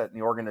valuable asset in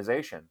the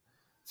organization.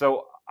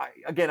 So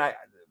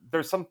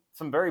there's some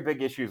very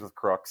big issues with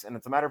Crooks, and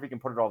it's a matter if he can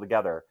put it all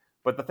together.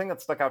 But the thing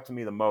that stuck out to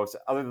me the most,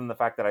 other than the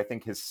fact that I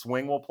think his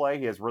swing will play,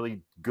 he has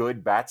really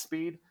good bat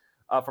speed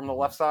from the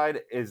left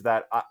side, is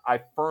that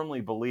I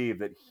firmly believe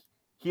that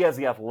he has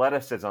the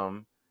athleticism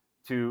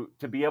to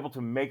be able to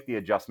make the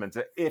adjustments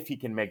if he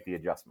can make the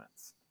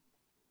adjustments.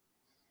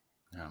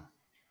 Yeah.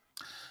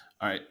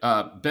 All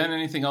right. Ben,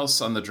 anything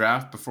else on the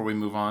draft before we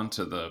move on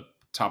to the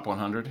top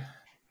 100?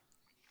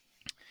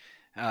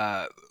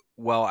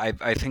 Well,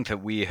 I think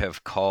that we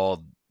have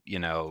called,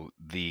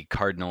 the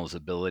Cardinals'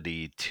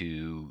 ability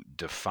to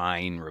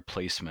define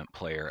replacement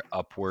player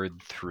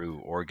upward through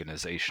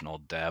organizational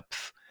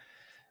depth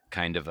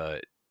kind of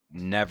a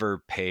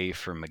never pay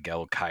for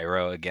Miguel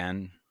Cairo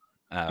again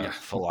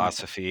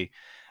philosophy.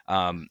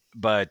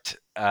 But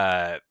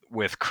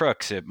with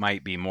Crooks, it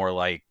might be more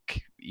like,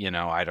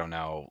 I don't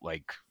know,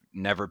 like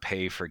never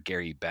pay for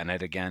Gary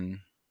Bennett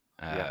again,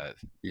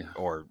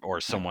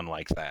 or someone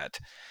like that.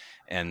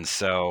 And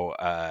so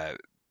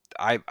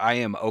I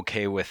am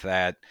okay with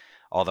that,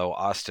 although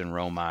Austin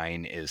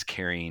Romine is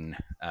carrying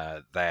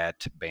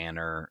that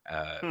banner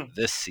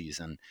this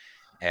season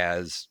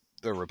as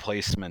the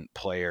replacement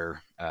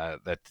player that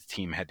the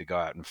team had to go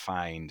out and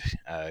find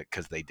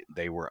because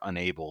they were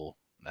unable,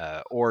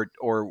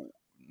 or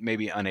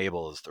maybe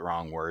unable is the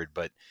wrong word,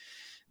 but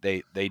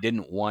they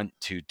didn't want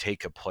to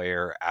take a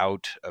player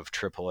out of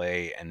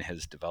AAA and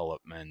his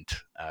development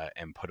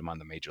and put him on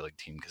the major league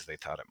team because they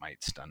thought it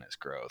might stun his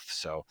growth.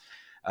 So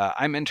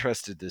I'm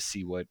interested to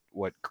see what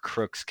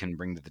Crooks can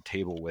bring to the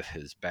table with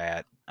his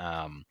bat.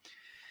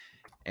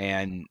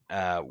 And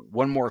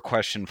one more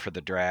question for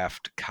the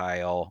draft,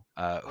 Kyle.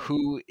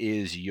 Who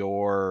is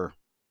your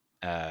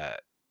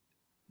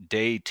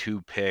day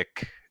 2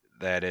 pick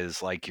that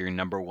is like your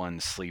number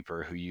 1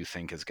 sleeper who you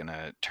think is going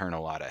to turn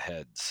a lot of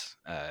heads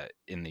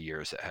in the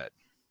years ahead?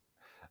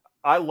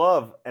 I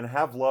love and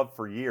have loved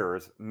for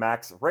years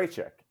Max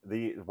Raychik,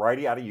 the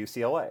righty out of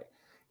UCLA.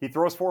 He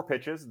throws 4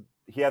 pitches.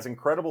 He has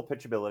incredible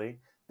pitchability.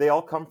 They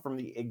all come from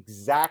the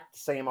exact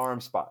same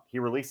arm spot. He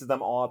releases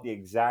them all at the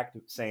exact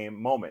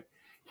same moment.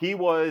 He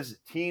was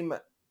Team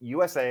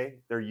USA,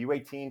 their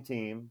U18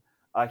 team.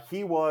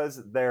 He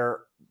was their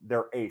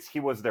ace. He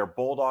was their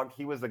bulldog.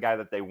 He was the guy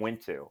that they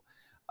went to.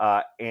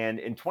 And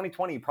in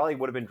 2020, he probably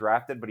would have been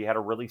drafted, but he had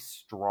a really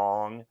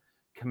strong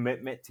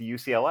commitment to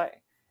UCLA.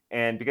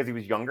 And because he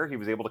was younger, he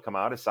was able to come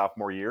out his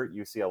sophomore year at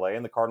UCLA,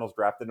 and the Cardinals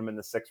drafted him in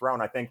the 6th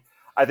round. I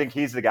think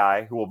he's the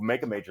guy who will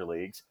make a major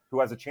leagues, who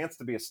has a chance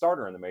to be a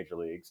starter in the major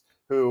leagues,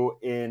 who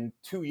in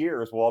 2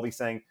 years will all be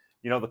saying,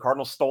 the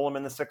Cardinals stole him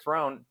in the 6th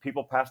round.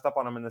 People passed up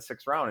on him in the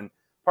 6th round. And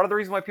part of the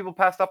reason why people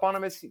passed up on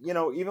him is,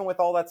 even with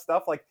all that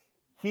stuff, like,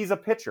 he's a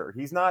pitcher.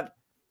 He's not,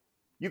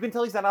 you can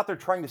tell he's not out there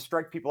trying to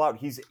strike people out.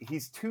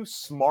 He's too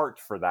smart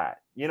for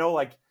that.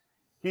 Like,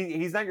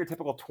 he's not your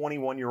typical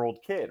 21-year-old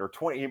kid or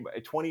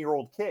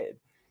 20-year-old kid.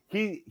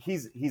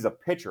 He's a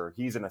pitcher.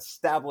 He's an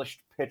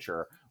established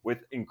pitcher with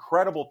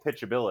incredible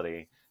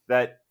pitchability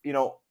that,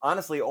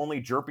 honestly,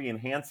 only Jerpy and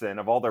Hansen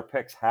of all their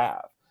picks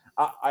have.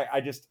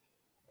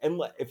 And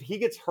if he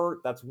gets hurt,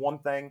 that's one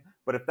thing.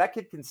 But if that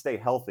kid can stay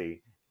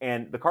healthy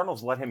and the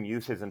Cardinals let him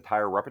use his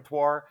entire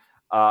repertoire,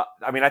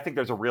 I think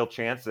there's a real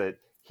chance that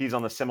he's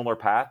on the similar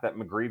path that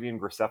McGreevy and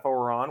Graceffo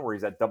are on, where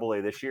he's at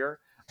Double-A this year.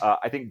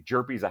 I think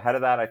Jerpy's ahead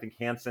of that. I think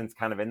Hansen's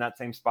kind of in that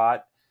same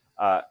spot.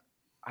 I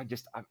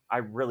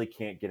really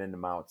can't get into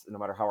Mounts. No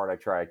matter how hard I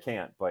try, I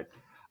can't. But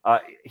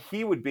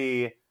he would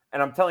be,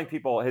 and I'm telling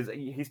people,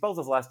 he spells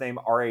his last name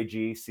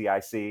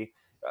Ragcic.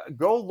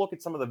 Go look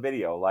at some of the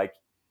video. Like,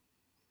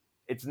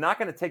 it's not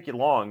going to take you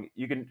long.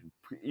 You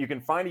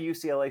can find a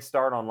UCLA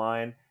start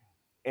online,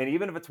 and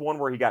even if it's one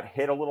where he got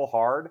hit a little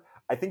hard,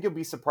 I think you'll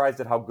be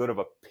surprised at how good of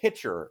a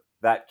pitcher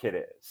that kid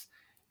is.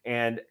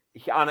 And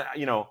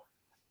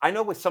I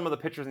know with some of the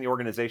pitchers in the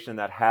organization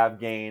that have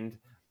gained,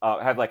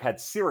 have had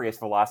serious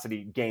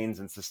velocity gains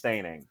and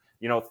sustaining,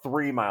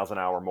 3 miles an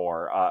hour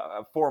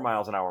more, 4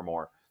 miles an hour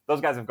more.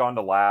 Those guys have gone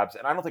to labs,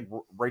 and I don't think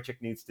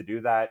Rachik needs to do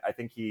that. I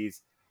think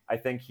he's,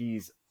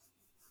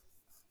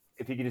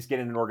 if he can just get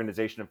in an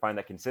organization and find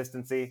that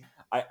consistency,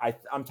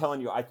 I'm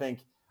telling you, I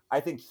think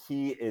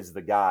he is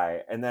the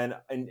guy. And then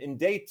in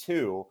day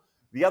 2,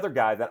 the other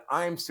guy that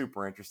I'm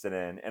super interested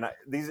in, and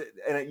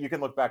you can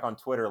look back on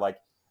Twitter, like,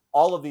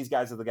 all of these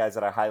guys are the guys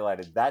that I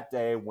highlighted that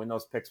day when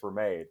those picks were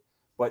made.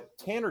 But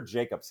Tanner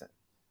Jacobson,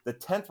 the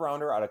 10th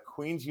rounder out of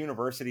Queen's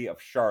University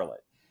of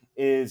Charlotte,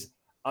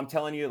 I'm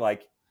telling you,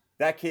 like,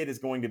 that kid is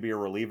going to be a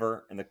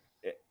reliever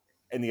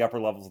in the upper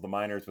levels of the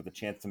minors with a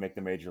chance to make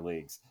the major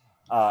leagues.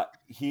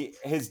 He's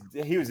a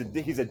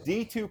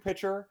D2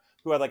 pitcher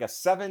who had like a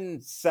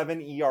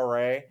 7.7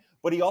 ERA,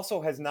 but he also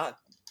has not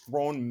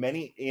thrown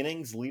many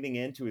innings leading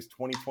into his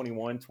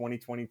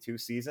 2021-2022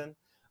 season.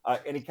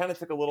 And he kind of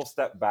took a little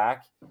step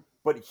back,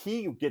 but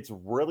he gets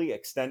really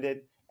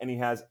extended, and he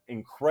has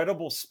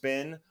incredible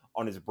spin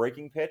on his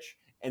breaking pitch.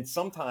 And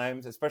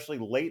sometimes, especially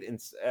late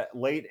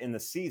in the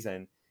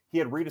season, he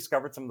had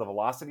rediscovered some of the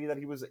velocity that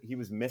he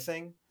was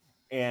missing,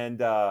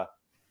 and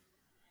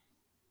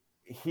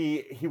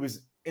he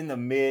was in the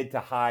mid to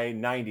high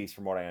 90s,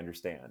 from what I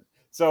understand.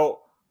 So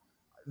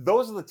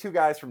those are the two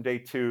guys from day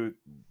 2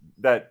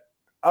 that,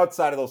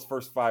 outside of those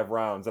first 5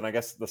 rounds, and I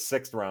guess the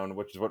 6th round,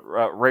 which is what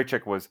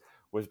Rachik was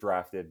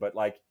drafted. But,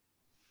 like,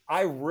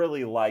 I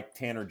really like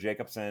Tanner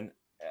Jacobson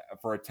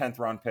for a 10th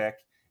round pick,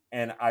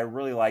 and I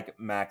really like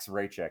Max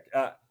Rachik.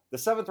 The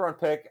 7th round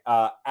pick,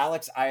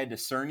 Alex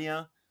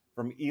Iadacernia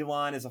from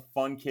Elon, is a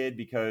fun kid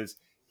because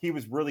he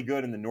was really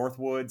good in the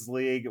Northwoods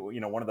League.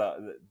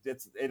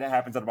 It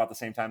happens at about the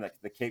same time that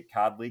the Cape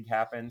Cod League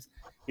happens.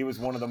 He was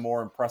one of the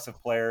more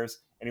impressive players,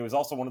 and he was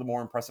also one of the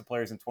more impressive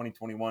players in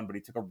 2021, but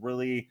he took a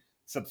really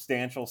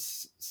substantial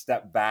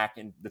step back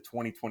in the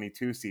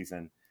 2022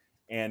 season.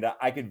 And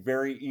I could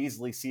very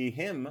easily see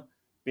him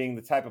being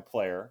the type of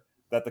player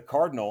that the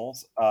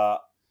Cardinals,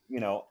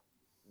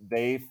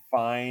 they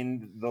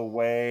find the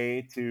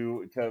way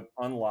to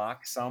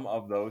unlock some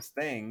of those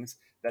things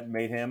that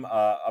made him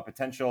a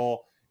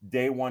potential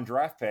day 1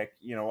 draft pick,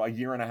 a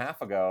year and a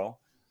half ago,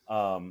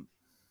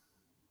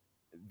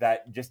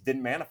 that just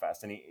didn't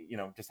manifest. And he,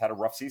 just had a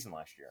rough season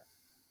last year.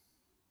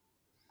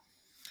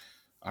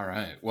 All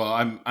right. Well,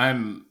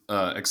 I'm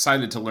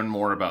excited to learn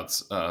more about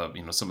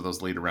some of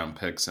those later round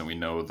picks, and we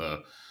know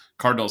the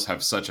Cardinals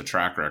have such a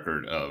track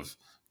record of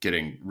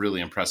getting really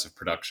impressive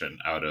production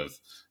out of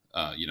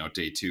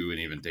day 2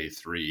 and even day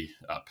 3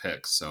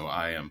 picks. So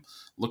I am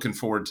looking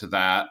forward to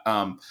that.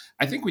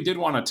 I think we did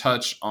want to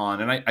touch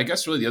on, and I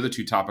guess really the other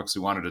 2 topics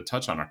we wanted to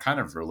touch on are kind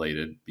of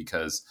related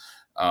because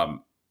the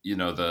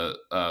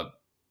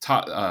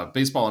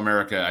Baseball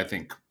America, I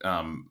think,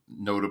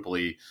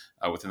 notably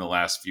within the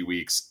last few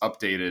weeks,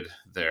 updated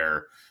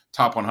their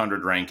top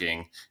 100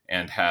 ranking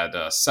and had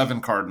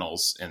 7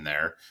 Cardinals in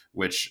there,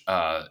 which,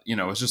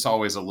 was just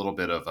always a little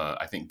bit of a,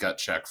 I think, gut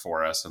check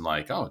for us, and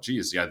like, oh,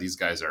 geez, yeah, these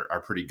guys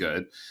are pretty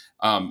good.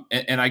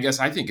 And I guess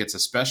I think it's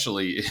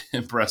especially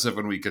impressive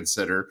when we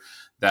consider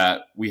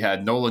that we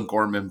had Nolan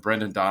Gorman,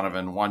 Brendan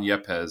Donovan, Juan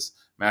Yepes,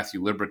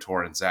 Matthew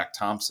Liberatore, and Zach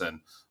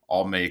Thompson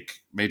all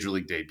make major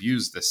league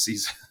debuts this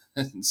season.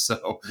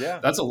 So yeah,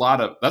 that's a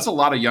lot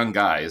of young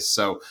guys.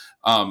 So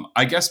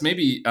I guess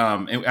maybe,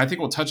 and I think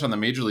we'll touch on the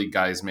major league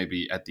guys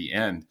maybe at the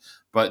end,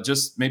 but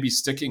just maybe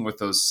sticking with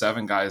those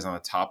 7 guys on the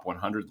top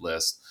 100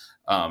 list.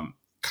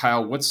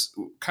 Kyle,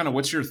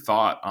 what's your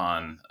thought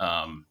on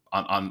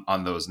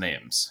those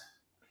names?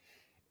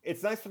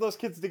 it's nice for those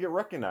kids to get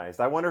recognized.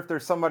 I wonder if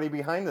there's somebody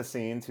behind the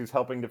scenes who's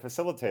helping to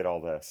facilitate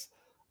all this.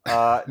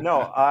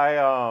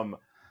 No,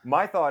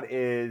 my thought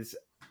is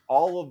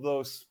all of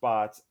those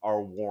spots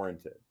are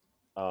warranted,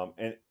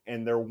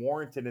 and they're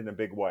warranted in a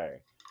big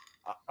way.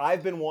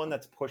 I've been one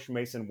that's pushed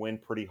Mason Wynn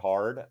pretty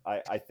hard.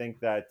 I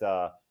think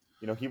that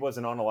he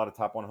wasn't on a lot of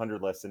top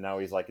 100 lists, and now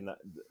he's like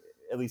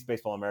at least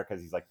Baseball America,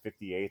 he's like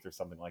 58th or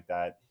something like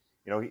that.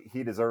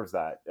 He deserves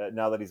that.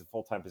 Now that he's a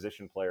full-time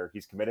position player,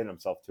 he's committed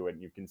himself to it,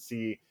 and you can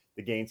see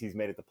the gains he's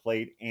made at the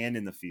plate and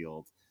in the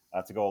field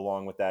to go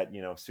along with that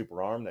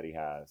super arm that he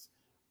has.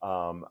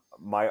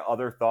 My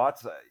other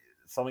thoughts,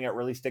 something that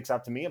really sticks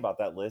out to me about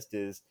that list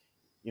is,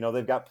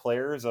 they've got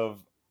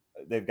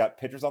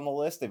pitchers on the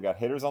list, they've got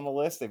hitters on the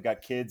list, they've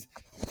got kids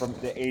from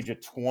the age of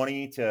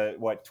 20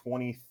 to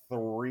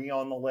 23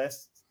 on the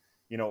list.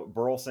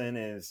 Burleson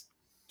is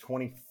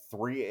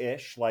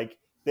 23-ish. Like,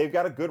 they've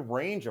got a good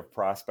range of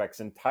prospects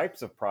and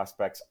types of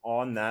prospects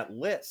on that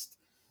list.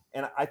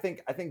 And I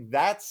think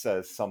that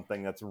says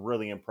something that's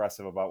really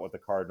impressive about what the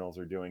Cardinals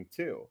are doing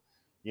too.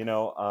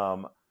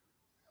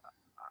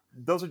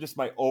 Those are just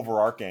my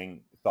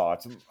overarching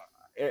thoughts.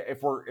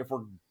 If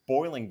we're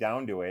boiling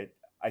down to it,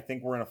 I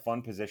think we're in a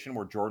fun position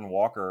where Jordan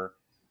Walker,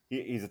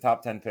 he's a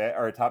top 10 pick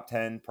or a top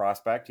 10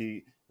 prospect.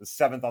 He was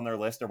 7th on their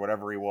list or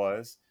whatever he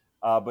was,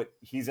 but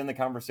he's in the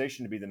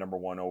conversation to be the number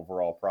 1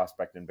 overall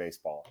prospect in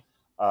baseball.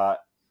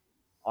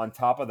 On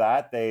top of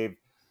that,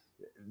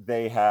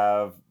 they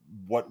have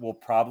what will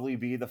probably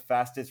be the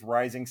fastest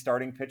rising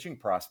starting pitching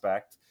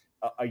prospect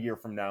a year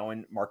from now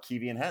in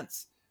Markevian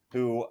Hentz,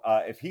 who,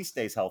 if he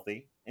stays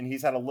healthy, and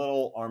he's had a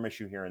little arm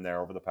issue here and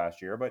there over the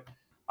past year, but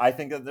I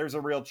think that there's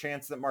a real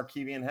chance that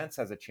Markevian Hentz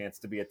has a chance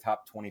to be a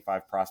top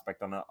 25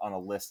 prospect on a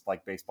list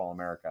like Baseball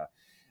America.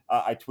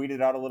 I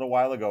tweeted out a little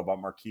while ago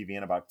about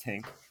Markevian, about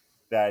Tink,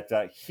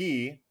 that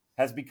he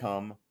has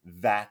become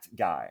that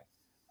guy.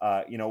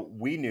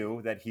 We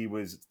knew that he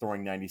was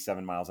throwing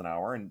 97 miles an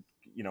hour and,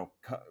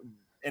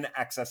 in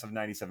excess of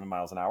 97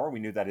 miles an hour. We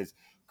knew that his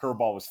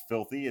curveball was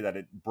filthy, that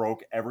it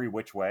broke every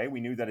which way. We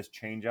knew that his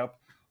changeup,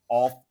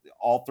 all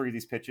 3 of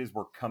these pitches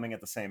were coming at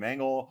the same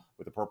angle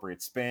with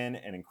appropriate spin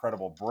and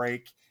incredible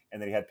break,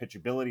 and that he had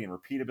pitchability and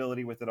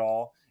repeatability with it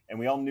all. And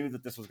we all knew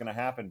that this was going to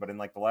happen. But in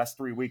like the last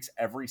 3 weeks,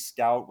 every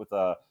scout with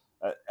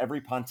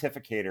every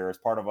pontificator as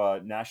part of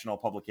a national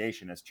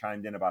publication has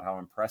chimed in about how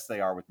impressed they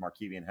are with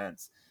Markevian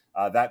Hentz.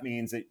 That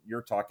means that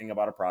you're talking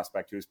about a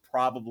prospect who's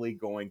probably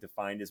going to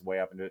find his way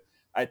up into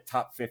a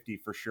top 50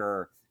 for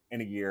sure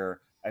in a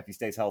year if he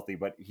stays healthy.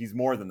 But he's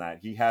more than that.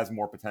 He has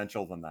more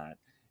potential than that.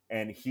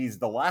 And he's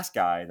the last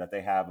guy that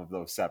they have of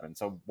those 7.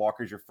 So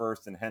Walker's your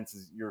first and Hentz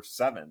is your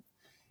 7th.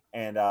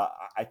 And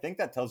I think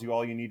that tells you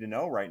all you need to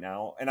know right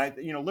now. And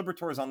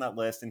Liberatore is on that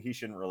list and he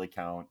shouldn't really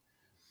count.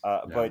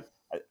 But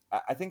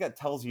I think that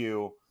tells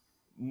you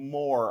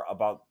more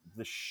about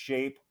the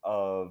shape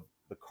of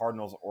the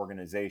Cardinals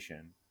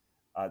organization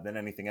than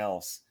anything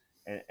else.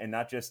 And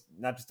not just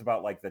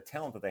about like the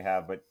talent that they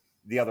have, but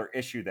the other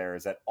issue there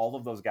is that all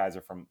of those guys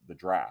are from the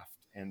draft.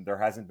 And there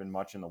hasn't been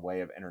much in the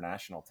way of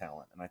international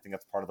talent. And I think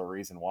that's part of the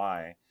reason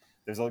why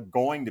there's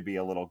going to be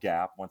a little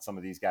gap once some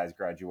of these guys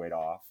graduate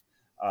off.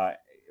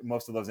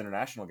 Most of those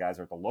international guys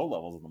are at the low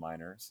levels of the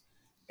minors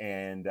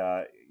and,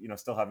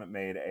 still haven't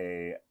made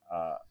a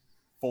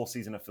full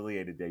season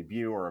affiliated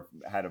debut or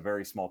had a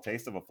very small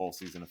taste of a full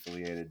season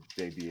affiliated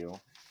debut.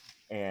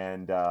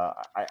 And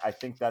I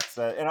think that's,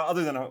 and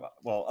other than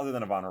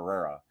Ivan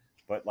Herrera,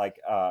 but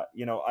I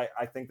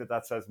think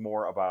that says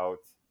more about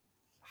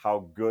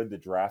how good the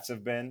drafts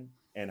have been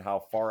and how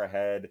far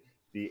ahead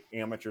the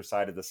amateur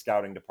side of the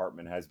scouting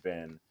department has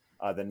been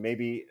than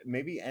maybe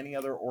any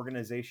other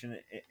organization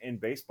in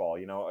baseball.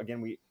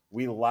 Again,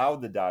 we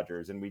laud the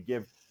Dodgers and we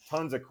give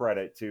tons of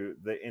credit to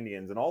the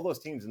Indians and all those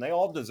teams, and they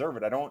all deserve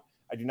it.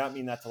 I do not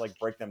mean that to like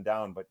break them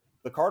down, but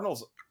the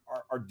Cardinals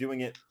are doing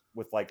it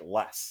with like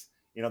less.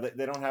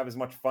 They don't have as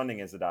much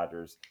funding as the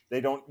Dodgers. They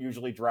don't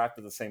usually draft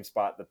at the same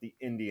spot that the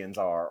Indians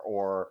are,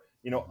 or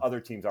other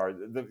teams are.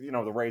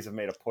 The Rays have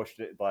made a push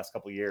the last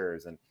couple of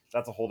years, and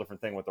that's a whole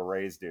different thing what the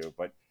Rays do.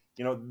 But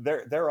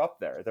they're up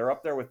there. They're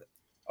up there with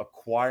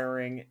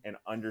acquiring and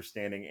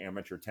understanding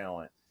amateur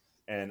talent,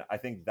 and I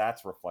think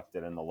that's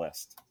reflected in the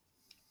list.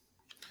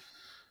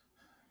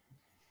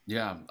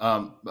 Yeah,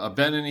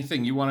 Ben,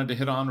 anything you wanted to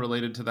hit on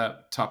related to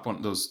that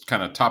those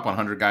kind of top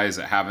 100 guys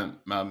that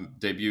haven't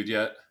debuted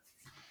yet?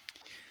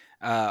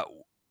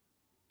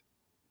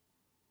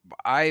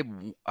 I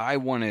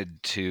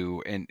wanted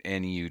to,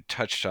 and you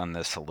touched on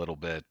this a little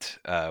bit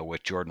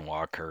with Jordan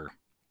Walker.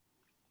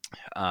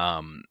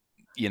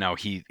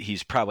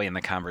 He's probably in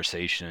the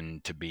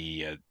conversation to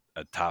be a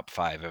top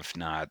 5, if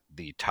not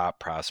the top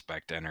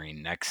prospect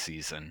entering next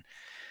season.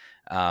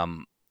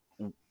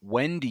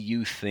 When do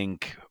you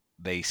think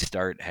they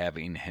start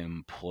having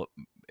him,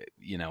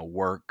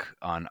 work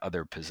on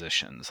other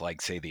positions, like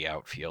say the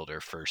outfield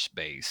or first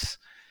base,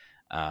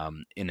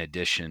 in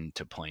addition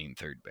to playing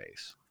third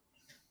base?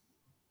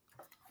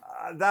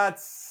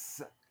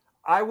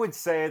 I would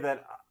say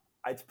that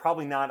it's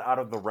probably not out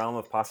of the realm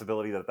of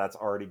possibility that that's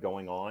already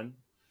going on.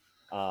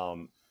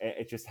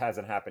 It just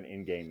hasn't happened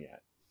in game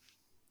yet.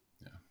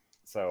 Yeah.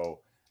 So,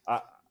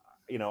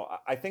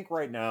 I think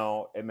right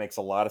now it makes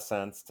a lot of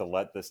sense to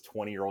let this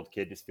 20-year-old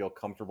kid just feel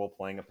comfortable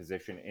playing a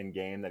position in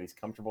game that he's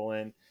comfortable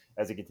in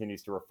as he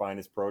continues to refine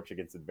his approach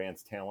against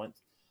advanced talent.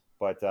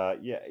 But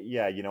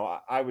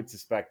I would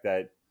suspect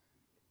that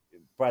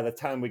by the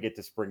time we get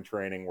to spring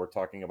training, we're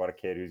talking about a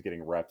kid who's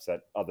getting reps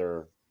at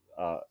other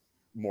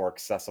more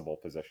accessible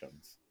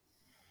positions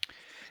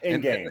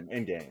in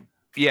game.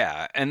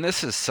 Yeah, and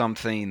this is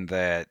something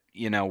that,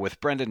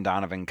 with Brendan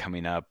Donovan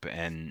coming up,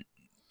 and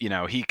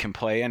he can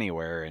play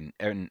anywhere,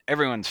 and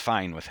everyone's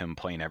fine with him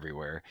playing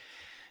everywhere.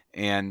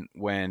 And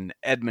when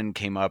Edmund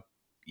came up,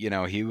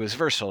 he was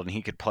versatile and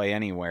he could play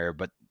anywhere,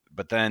 but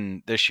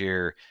then this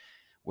year,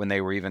 when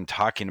they were even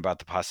talking about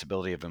the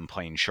possibility of him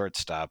playing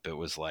shortstop, it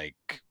was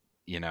like,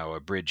 a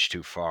bridge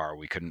too far.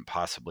 We couldn't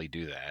possibly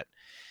do that.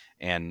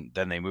 And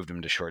then they moved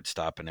him to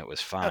shortstop and it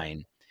was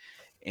fine.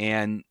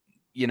 And,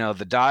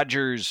 the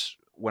Dodgers,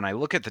 when I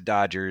look at the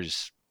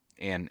Dodgers,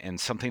 and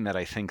something that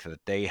I think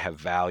that they have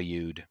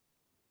valued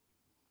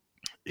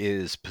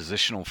is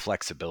positional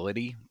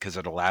flexibility, because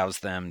it allows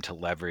them to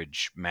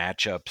leverage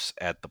matchups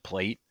at the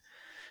plate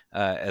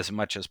as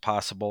much as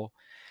possible.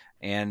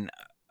 And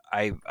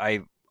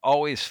I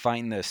always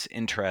find this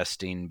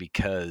interesting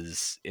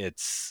because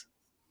it's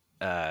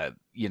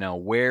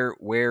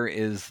where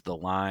is the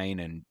line,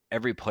 and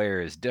every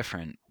player is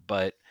different,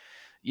 but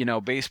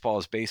baseball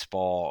is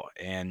baseball,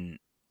 and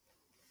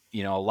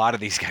a lot of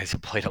these guys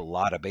have played a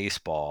lot of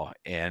baseball,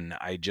 and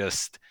I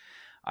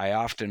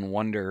often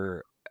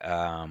wonder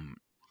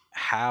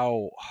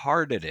how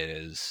hard it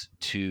is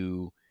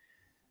to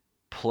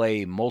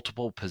play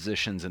multiple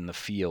positions in the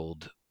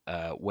field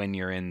when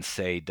you're in,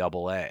 say,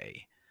 Double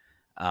A.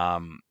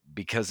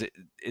 Because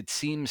it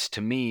seems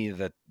to me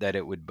that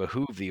it would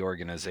behoove the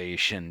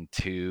organization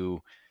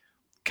to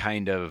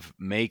kind of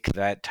make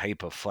that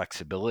type of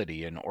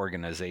flexibility an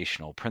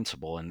organizational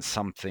principle, and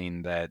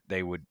something that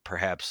they would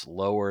perhaps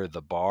lower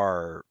the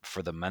bar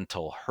for the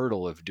mental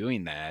hurdle of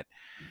doing that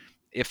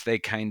if they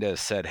kind of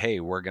said, hey,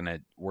 we're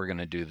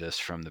gonna do this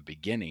from the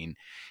beginning.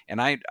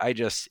 And I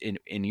just,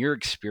 in your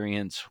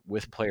experience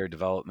with player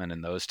development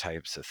and those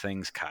types of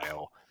things,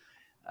 Kyle,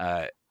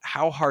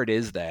 how hard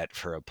is that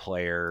for a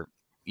player?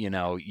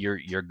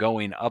 You're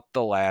going up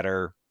the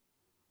ladder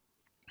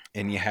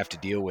and you have to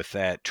deal with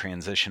that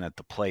transition at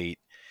the plate.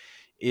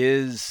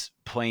 Is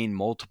playing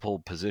multiple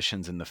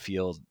positions in the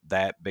field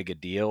that big a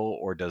deal,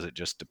 or does it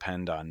just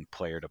depend on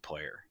player to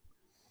player?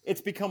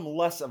 It's become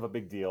less of a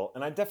big deal,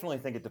 and I definitely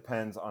think it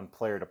depends on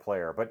player to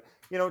player. But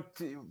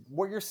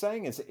what you're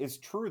saying is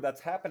true.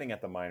 That's happening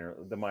at the minor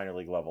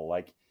league level.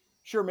 Like,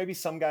 sure, maybe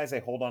some guys they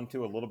hold on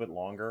to a little bit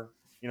longer.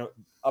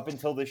 Up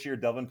until this year,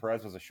 Delvin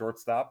Perez was a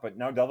shortstop, but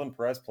now Delvin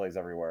Perez plays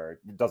everywhere.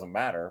 It doesn't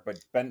matter, but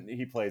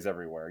he plays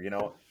everywhere.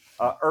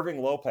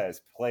 Irving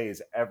Lopez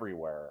plays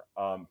everywhere.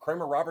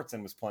 Kramer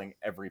Robertson was playing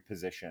every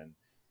position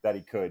that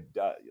he could.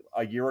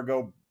 A year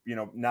ago,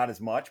 not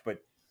as much,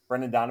 but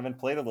Brendan Donovan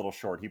played a little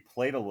short. He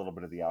played a little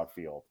bit of the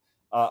outfield.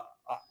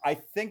 I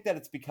think that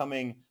it's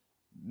becoming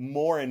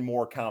more and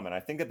more common. I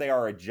think that they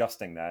are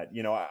adjusting that.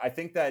 I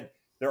think that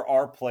there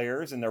are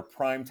players, and they're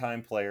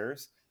primetime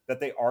players, that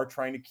they are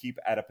trying to keep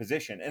at a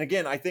position. And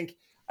again, I think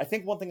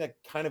one thing that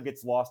kind of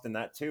gets lost in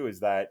that too is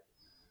that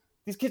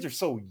these kids are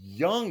so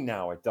young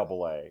now at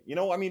Double A.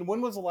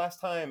 When was the last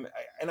time?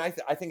 And I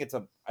think it's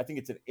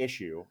an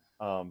issue,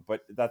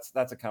 but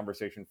that's a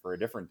conversation for a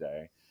different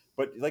day.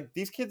 But like,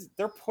 these kids,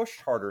 they're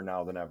pushed harder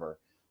now than ever.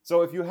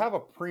 So if you have a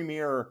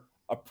premier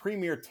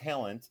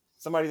talent,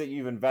 somebody that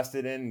you've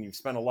invested in and you've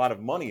spent a lot of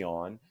money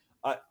on,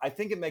 I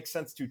think it makes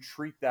sense to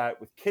treat that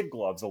with kid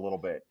gloves a little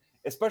bit,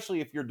 especially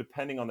if you're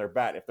depending on their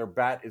bat. If their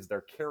bat is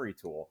their carry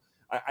tool,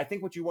 I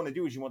think what you want to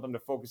do is you want them to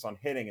focus on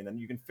hitting, and then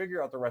you can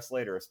figure out the rest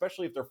later,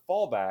 especially if their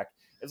fallback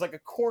is like a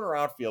corner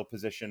outfield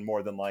position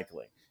more than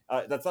likely.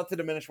 That's not to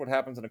diminish what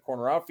happens in a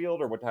corner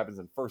outfield or what happens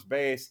in first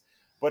base,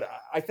 but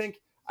I think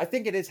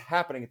it is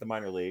happening at the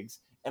minor leagues.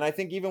 And I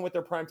think even with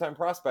their primetime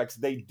prospects,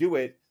 they do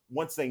it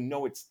once they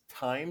know it's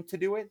time to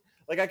do it.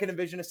 Like, I can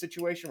envision a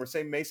situation where,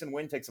 say, Mason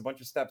Wynn takes a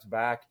bunch of steps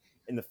back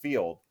in the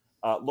field,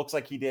 looks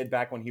like he did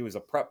back when he was a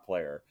prep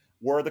player,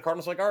 where the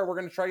Cardinals are like, all right, we're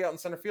going to try you out in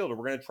center field, or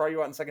we're going to try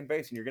you out in second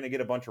base, and you're going to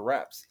get a bunch of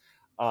reps.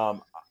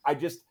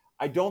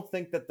 I don't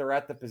think that they're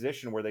at the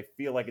position where they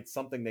feel like it's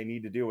something they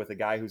need to do with a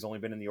guy who's only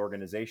been in the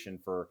organization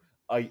for,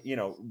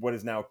 what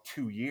is now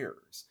 2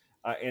 years,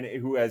 and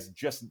who has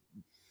just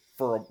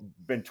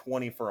been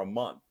 20 for a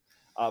month.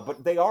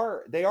 But they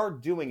are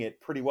doing it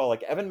pretty well.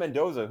 Like Evan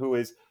Mendoza, who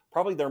is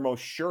probably their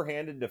most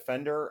sure-handed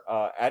defender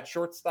at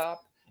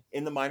shortstop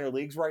in the minor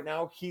leagues right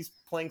now, he's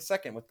playing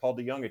second with Paul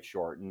DeJong at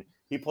short, and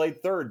he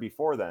played third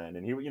before then.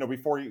 And he,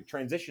 before he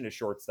transitioned to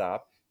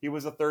shortstop, he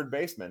was a third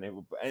baseman at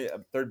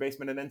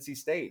NC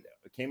State.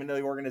 Came into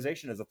the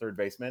organization as a third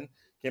baseman.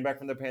 Came back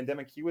from the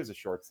pandemic. He was a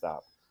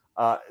shortstop.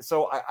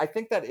 So I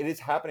think that it is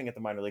happening at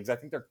the minor leagues. I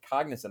think they're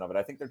cognizant of it.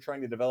 I think they're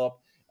trying to develop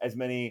as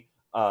many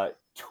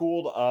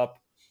tooled up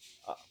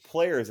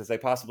players as they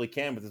possibly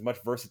can with as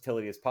much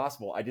versatility as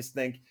possible. I just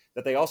think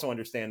that they also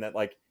understand that,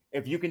 like,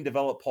 if you can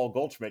develop Paul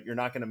Goldschmidt, you're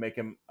not going to make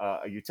him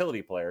a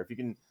utility player. If you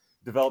can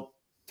develop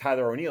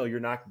Tyler O'Neill, you're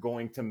not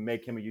going to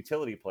make him a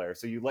utility player.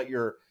 So you let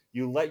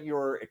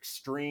your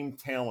extreme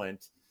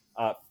talent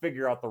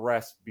figure out the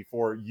rest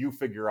before you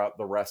figure out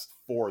the rest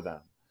for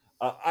them.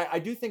 I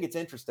do think it's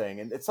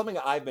interesting, and it's something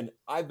I've been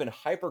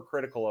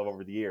hypercritical of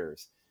over the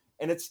years,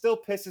 and it still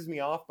pisses me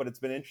off. But it's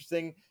been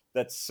interesting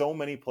that so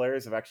many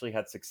players have actually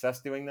had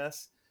success doing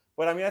this.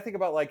 But I mean, I think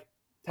about, like,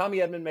 Tommy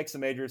Edman makes the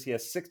majors. He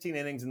has 16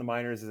 innings in the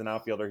minors as an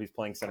outfielder. He's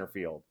playing center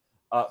field.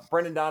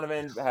 Brendan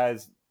Donovan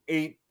has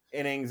 8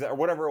 innings or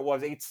whatever it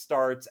was, 8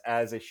 starts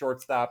as a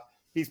shortstop.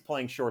 He's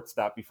playing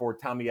shortstop before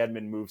Tommy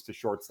Edman moves to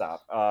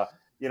shortstop. Paul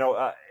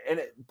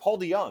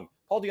DeYoung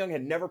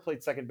had never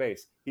played second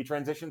base. He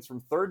transitions from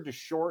third to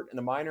short in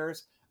the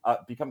minors,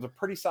 becomes a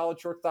pretty solid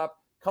shortstop,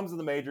 comes to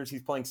the majors.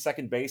 He's playing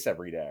second base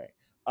every day.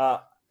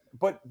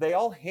 But they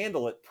all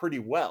handle it pretty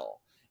well.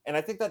 And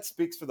I think that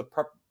speaks for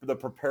the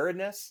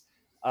preparedness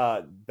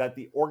that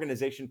the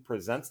organization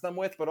presents them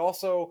with, but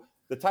also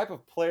the type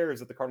of players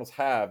that the Cardinals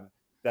have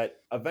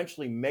that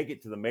eventually make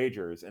it to the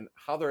majors, and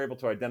how they're able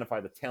to identify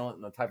the talent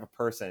and the type of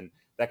person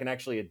that can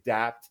actually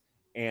adapt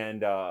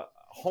and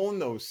hone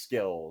those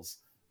skills,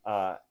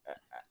 where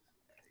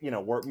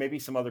maybe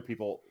some other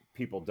people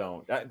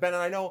don't. Ben,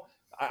 I know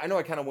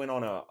I kind of went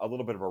on a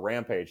little bit of a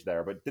rampage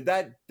there, but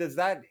does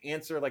that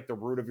answer, like, the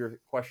root of your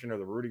question or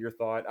the root of your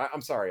thought?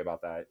 I'm sorry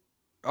about that.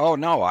 Oh,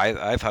 no,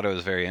 I thought it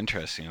was very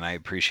interesting, and I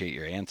appreciate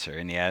your answer.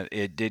 And yeah,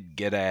 it did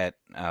get at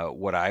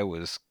what I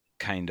was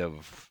kind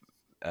of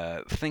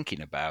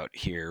thinking about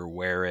here,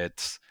 where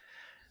it's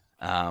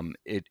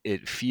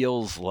it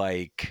feels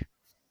like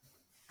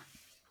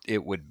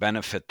it would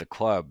benefit the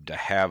club to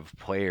have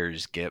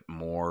players get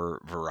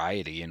more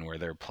variety in where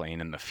they're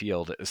playing in the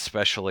field,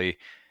 especially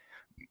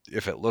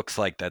if it looks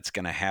like that's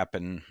going to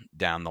happen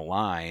down the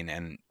line.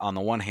 And on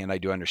the one hand, I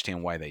do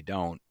understand why they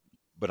don't.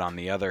 But on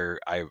the other,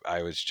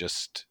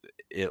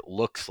 it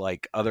looks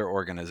like other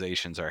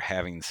organizations are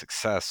having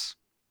success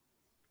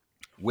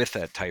with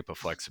that type of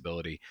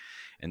flexibility.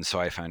 And so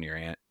I found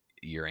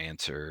your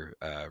answer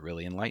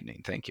really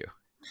enlightening. Thank you.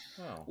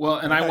 Oh. Well,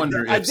 and I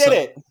wonder if I did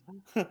it.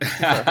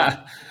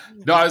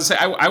 No, I would say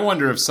I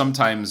wonder if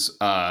sometimes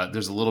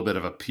there's a little bit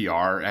of a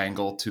PR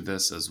angle to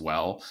this as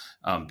well,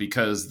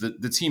 because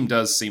the team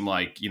does seem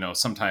like,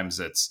 sometimes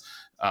it's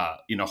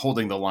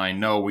holding the line.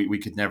 No, we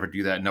could never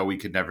do that. No, we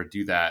could never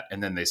do that.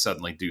 And then they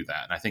suddenly do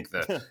that. And I think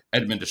the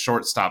Edman to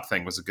shortstop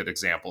thing was a good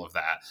example of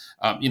that.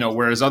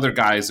 Whereas other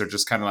guys are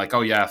just kind of like,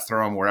 oh yeah,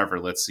 throw them wherever.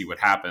 Let's see what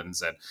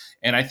happens.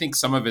 And I think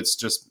some of it's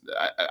just,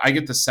 I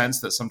get the sense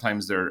that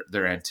sometimes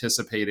they're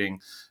anticipating,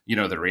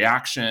 the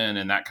reaction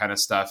and that kind of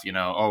stuff,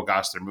 oh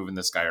gosh, they're moving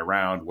this guy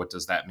around. What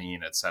does that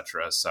mean, et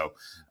cetera. So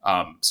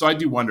I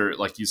do wonder,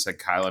 like you said,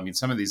 Kyle, I mean,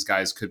 some of these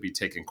guys could be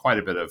taking quite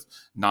a bit of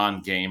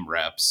non-game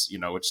reps,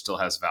 which still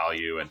has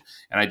value. And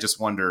I just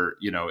wonder,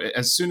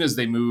 as soon as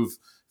they move,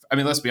 I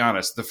mean, let's be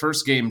honest, the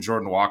first game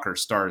Jordan Walker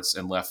starts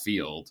in left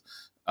field,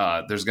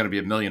 there's going to be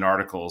a million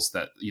articles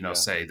that,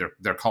 say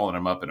they're calling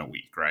him up in a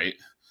week. Right.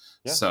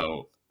 Yeah.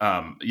 So,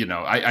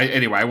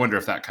 anyway, I wonder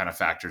if that kind of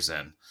factors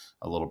in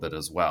a little bit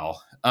as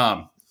well.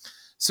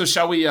 So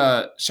shall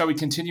we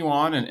continue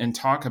on and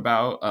talk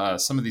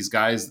about some of these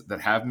guys that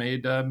have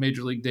made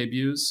major league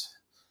debuts?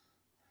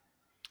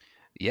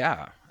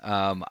 Yeah.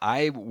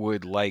 I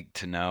would like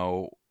to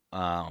know,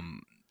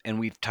 and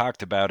we've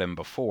talked about him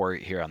before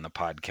here on the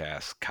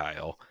podcast,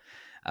 Kyle,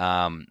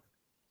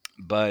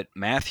 but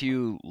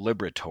Matthew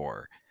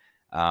Liberatore,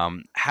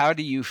 how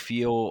do you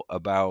feel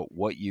about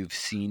what you've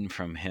seen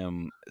from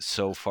him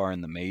so far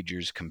in the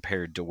majors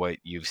compared to what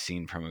you've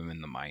seen from him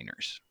in the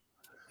minors?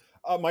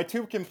 My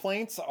 2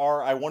 complaints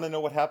are, I want to know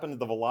what happened to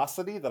the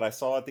velocity that I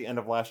saw at the end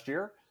of last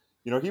year.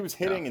 He was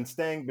hitting and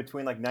staying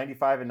between like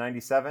 95 and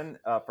 97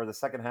 for the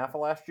second half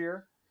of last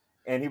year.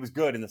 And he was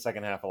good in the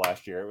second half of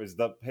last year. It was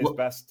his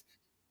best.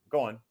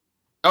 Go on.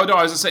 Oh, no,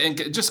 I was going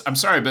to say, I'm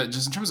sorry, but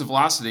just in terms of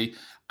velocity,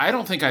 I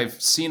don't think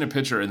I've seen a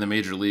pitcher in the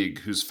major league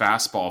whose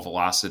fastball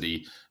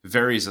velocity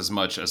varies as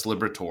much as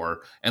Liberatore,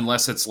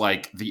 unless it's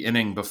like the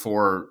inning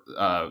before,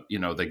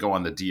 they go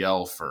on the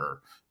DL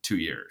for 2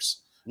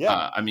 years.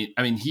 Yeah. I mean,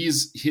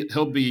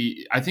 he'll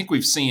be, I think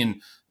we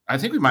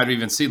might have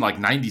even seen like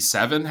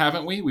 97,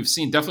 haven't we? We've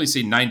definitely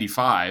seen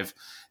 95,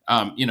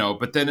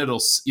 but then it'll,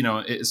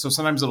 so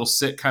sometimes it'll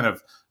sit kind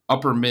of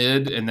upper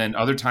mid, and then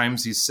other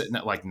times he's sitting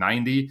at like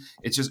 90.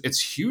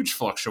 It's huge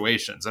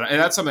fluctuations. And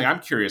that's something I'm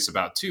curious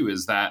about too,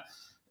 is that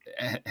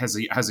has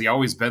he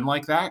always been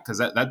like that? Cause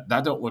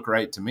that don't look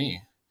right to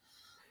me.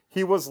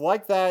 He was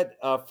like that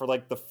for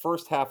like the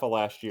first half of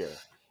last year.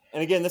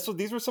 And again,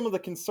 these were some of the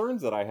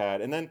concerns that I had.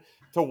 And then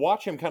to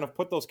watch him kind of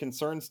put those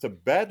concerns to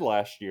bed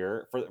last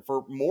year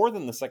for more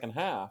than the second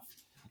half,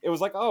 it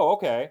was like, oh,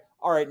 okay.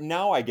 All right,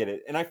 now I get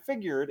it. And I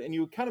figured, and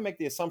you kind of make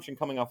the assumption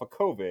coming off of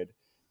COVID,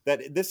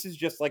 that this is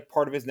just like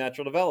part of his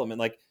natural development.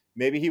 Like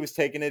maybe he was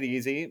taking it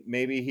easy.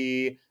 Maybe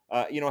he,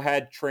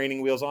 had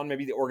training wheels on.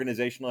 Maybe the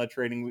organization had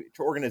training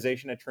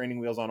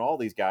wheels on all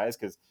these guys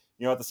because,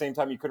 at the same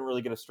time, you couldn't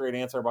really get a straight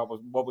answer about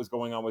what was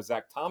going on with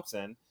Zach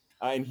Thompson.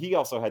 And he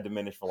also had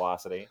diminished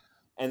velocity.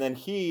 And then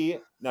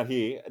but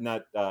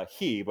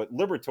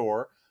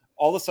Liberatore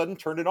all of a sudden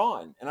turned it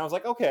on. And I was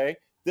like, okay,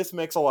 this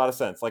makes a lot of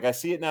sense. Like, I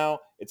see it now.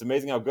 It's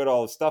amazing how good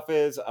all this stuff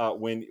is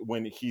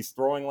when he's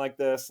throwing like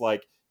this.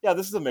 Like, yeah,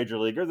 this is a major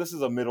leaguer. This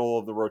is a middle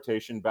of the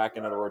rotation, back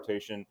end of the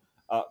rotation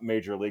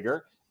major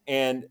leaguer.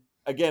 And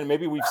again,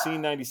 maybe we've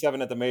seen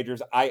 97 at the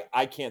majors.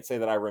 I can't say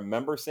that I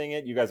remember seeing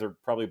it. You guys are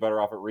probably better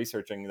off at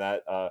researching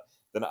that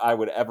than I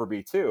would ever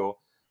be too.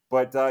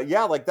 But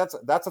yeah, like that's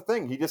a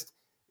thing. He just,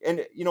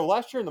 and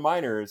last year in the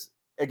minors,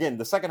 again,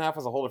 the second half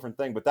was a whole different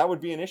thing, but that would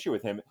be an issue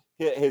with him.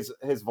 His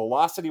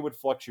velocity would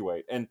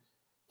fluctuate. And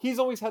he's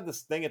always had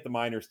this thing at the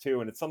minors too.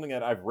 And it's something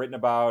that I've written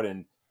about.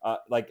 And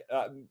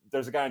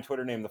there's a guy on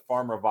Twitter named the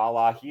Farmer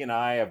Vala. He and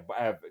I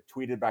have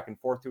tweeted back and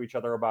forth to each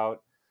other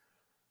about,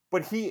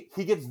 but he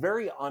gets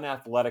very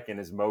unathletic in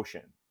his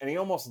motion, and he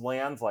almost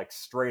lands like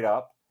straight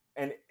up,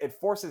 and it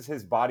forces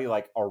his body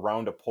like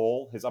around a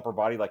pole. His upper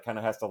body like kind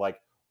of has to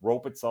like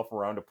rope itself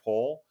around a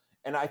pole.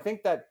 And I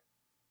think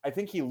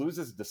he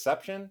loses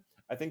deception.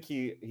 I think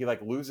he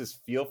like loses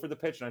feel for the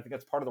pitch, and I think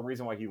that's part of the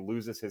reason why he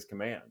loses his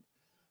command.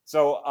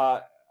 So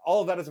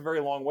all of that is a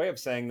very long way of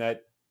saying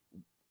that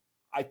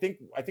I think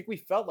we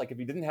felt like if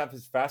he didn't have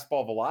his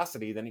fastball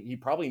velocity, then he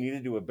probably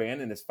needed to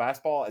abandon his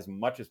fastball as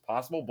much as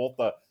possible, both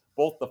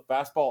the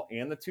fastball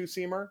and the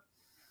two-seamer,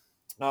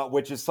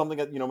 which is something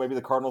that, maybe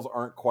the Cardinals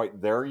aren't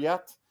quite there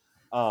yet,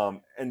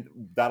 and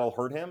that'll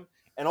hurt him.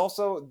 And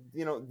also,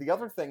 the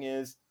other thing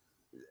is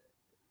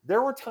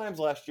there were times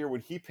last year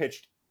when he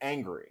pitched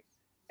angry.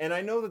 And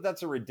I know that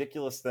that's a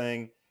ridiculous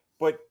thing,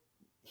 but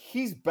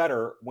he's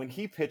better when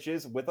he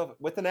pitches with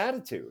an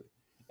attitude.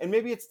 And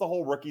maybe it's the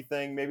whole rookie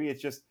thing. Maybe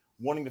it's just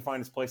wanting to find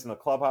his place in the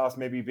clubhouse,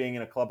 maybe being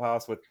in a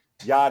clubhouse with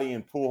Yadi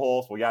and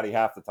Pujols. Well, Yadi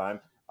half the time.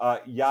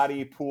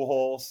 Yadi,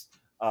 Pujols,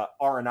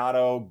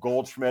 Arenado,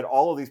 Goldschmidt,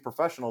 all of these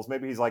professionals.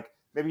 Maybe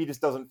he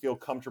just doesn't feel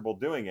comfortable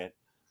doing it.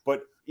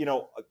 But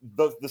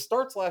the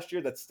starts last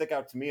year that stick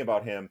out to me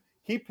about him,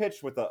 he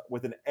pitched with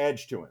an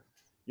edge to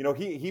him.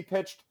 He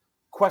pitched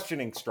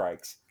questioning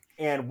strikes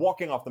and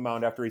walking off the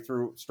mound after he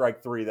threw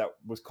strike 3 that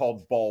was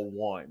called ball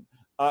 1.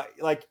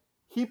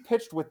 He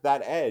pitched with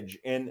that edge,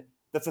 and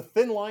that's a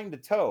thin line to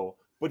toe,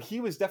 but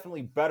he was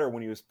definitely better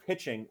when he was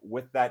pitching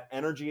with that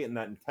energy and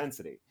that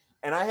intensity.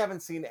 And I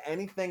haven't seen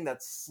anything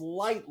that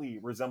slightly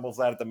resembles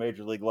that at the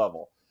major league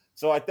level.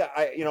 So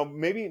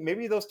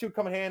maybe those two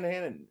come hand in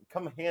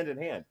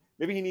hand.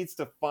 Maybe he needs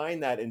to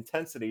find that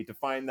intensity, to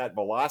find that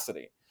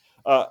velocity.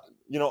 I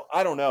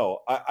don't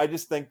know. I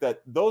just think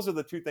that those are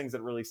the two things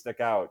that really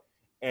stick out.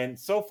 And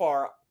so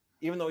far,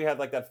 even though he had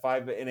like that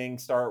 5-inning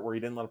start where he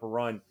didn't let up a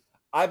run,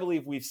 I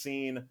believe we've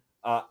seen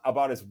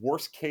about his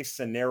worst case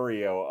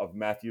scenario of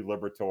Matthew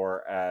Liberatore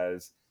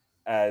as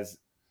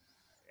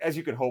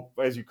you could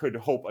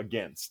hope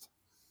against.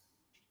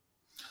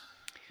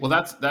 Well,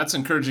 that's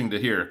encouraging to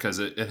hear because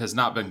it has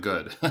not been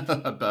good. Ben,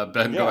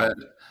 Yeah. Go ahead.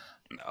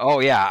 Oh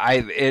yeah,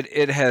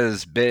 it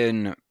has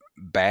been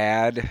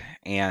bad,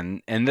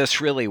 and this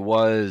really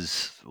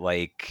was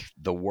like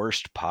the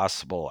worst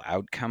possible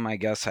outcome, I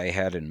guess, I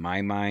had in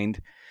my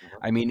mind.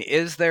 I mean,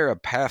 is there a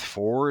path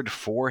forward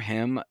for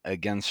him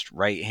against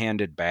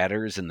right-handed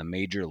batters in the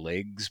major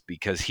leagues?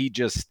 Because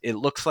it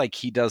looks like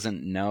he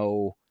doesn't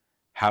know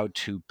how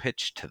to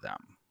pitch to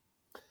them.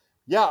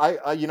 Yeah,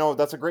 I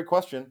that's a great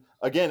question.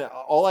 Again,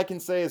 all I can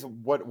say is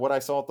what I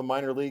saw at the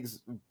minor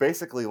leagues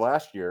basically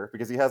last year,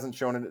 because he hasn't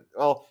shown it.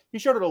 Well, he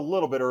showed it a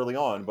little bit early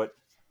on, but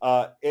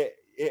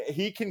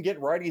he can get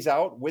righties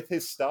out with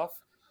his stuff,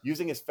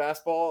 using his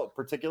fastball in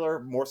particular,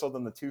 more so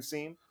than the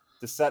two-seam,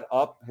 to set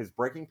up his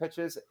breaking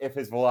pitches if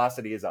his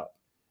velocity is up.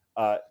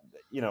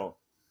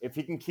 If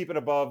he can keep it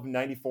above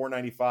 94,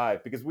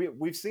 95, because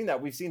we've seen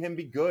that. We've seen him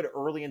be good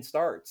early in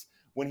starts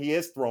when he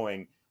is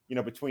throwing,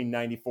 between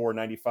 94,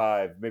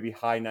 95, maybe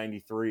high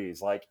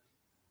 93s. Like,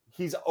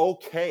 he's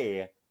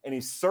okay and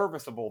he's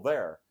serviceable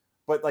there.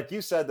 But like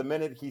you said, the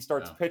minute he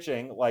starts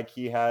pitching like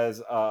he has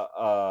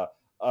a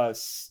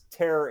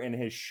tear in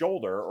his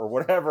shoulder or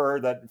whatever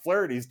that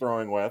Flaherty's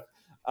throwing with,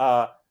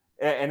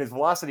 and his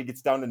velocity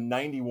gets down to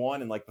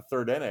 91 in like the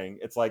third inning,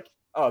 it's like,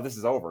 oh, this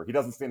is over. He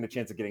doesn't stand a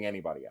chance of getting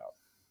anybody out.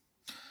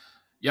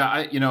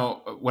 Yeah,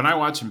 when I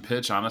watch him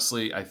pitch,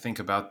 honestly, I think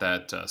about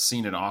that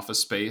scene in Office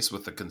Space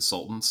with the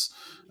consultants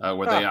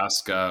where they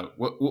ask,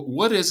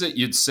 what is it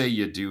you'd say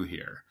you do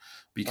here?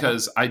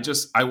 Because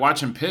I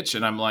watch him pitch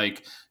and I'm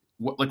like,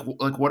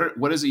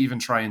 what is he even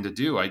trying to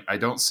do? I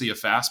don't see a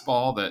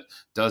fastball that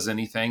does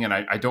anything. And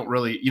I don't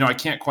really, I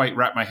can't quite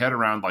wrap my head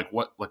around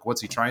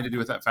what's he trying to do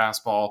with that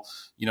fastball?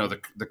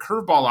 The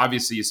curveball,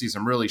 obviously you see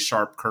some really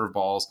sharp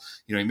curveballs,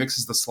 he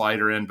mixes the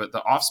slider in, but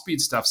the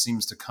off-speed stuff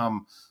seems to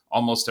come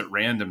almost at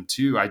random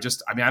too. I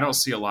don't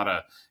see a lot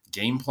of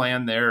game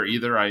plan there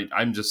either.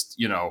 I'm just,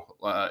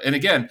 and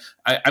again,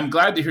 I'm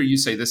glad to hear you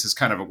say this is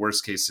kind of a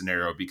worst case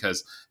scenario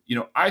because,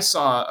 I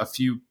saw a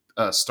few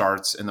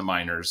starts in the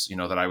minors,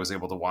 that I was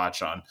able to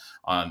watch on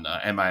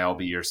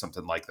MILB or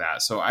something like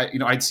that. So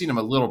I'd seen him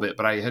a little bit,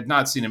 but I had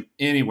not seen him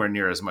anywhere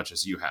near as much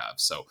as you have.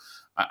 So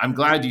I'm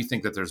glad you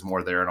think that there's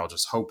more there, and I'll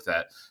just hope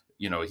that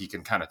he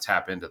can kind of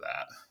tap into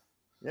that.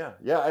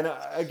 Yeah, and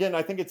again,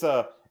 I think it's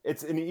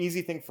an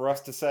easy thing for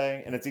us to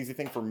say, and it's an easy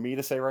thing for me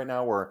to say right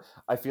now, where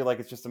I feel like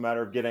it's just a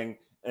matter of getting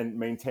and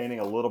maintaining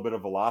a little bit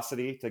of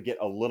velocity to get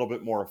a little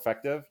bit more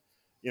effective.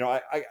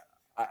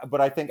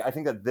 But I think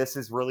that this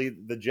is really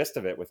the gist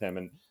of it with him,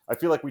 and I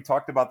feel like we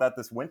talked about that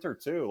this winter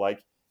too.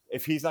 Like,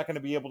 if he's not going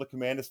to be able to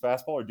command his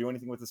fastball or do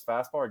anything with his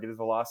fastball or get his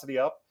velocity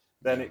up,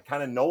 then it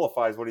kind of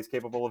nullifies what he's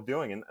capable of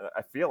doing, and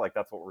I feel like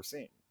that's what we're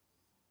seeing.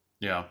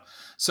 Yeah.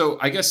 So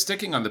I guess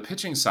sticking on the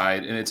pitching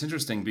side, and it's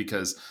interesting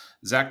because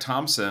Zach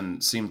Thompson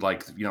seemed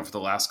like, for the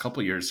last couple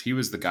of years, he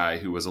was the guy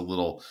who was a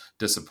little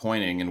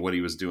disappointing in what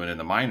he was doing in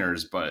the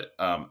minors. But,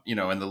 in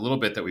the little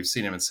bit that we've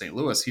seen him in St.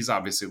 Louis, he's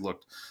obviously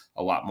looked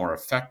a lot more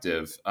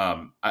effective.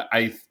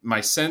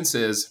 My sense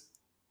is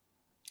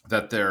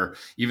that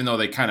even though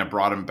they kind of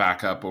brought him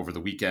back up over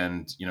the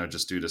weekend,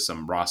 just due to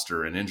some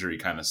roster and injury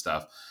kind of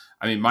stuff,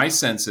 I mean, my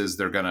sense is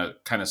they're going to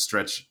kind of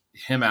stretch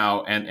him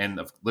out and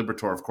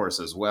Liberatore, of course,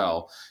 as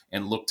well,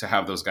 and look to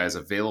have those guys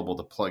available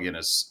to plug in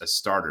as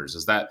starters.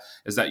 Is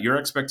that your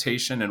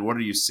expectation? And what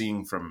are you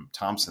seeing from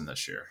Thompson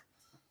this year?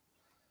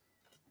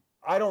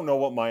 I don't know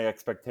what my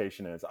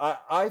expectation is.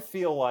 I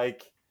feel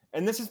like,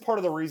 and this is part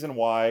of the reason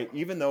why,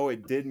 even though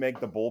it did make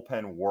the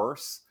bullpen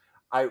worse,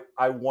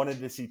 I wanted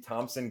to see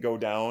Thompson go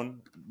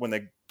down when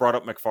they brought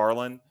up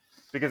McFarland,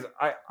 because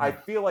I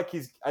feel like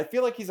he's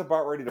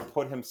about ready to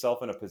put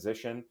himself in a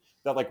position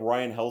that like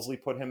Ryan Helsley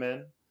put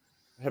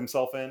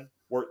himself in,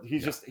 where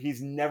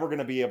he's never going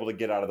to be able to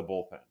get out of the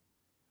bullpen.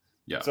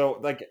 Yeah. So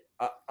like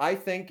I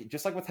think,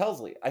 just like with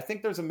Helsley, I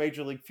think there's a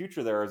major league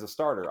future there as a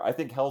starter. I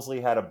think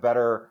Helsley had a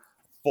better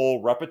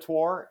full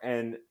repertoire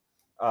and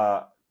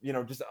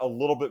just a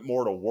little bit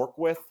more to work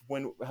with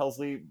when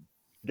Helsley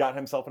got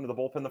himself into the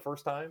bullpen the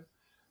first time.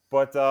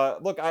 But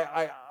look,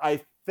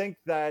 I think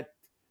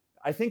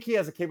he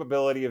has a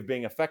capability of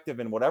being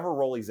effective in whatever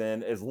role he's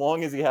in, as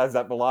long as he has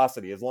that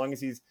velocity, as long as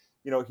he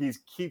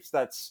keeps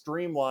that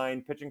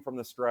streamlined pitching from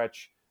the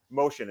stretch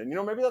motion. And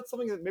maybe that's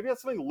something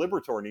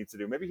Liberatore needs to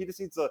do. Maybe he just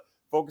needs to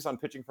focus on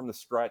pitching from the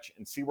stretch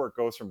and see where it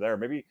goes from there.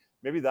 Maybe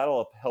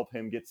that'll help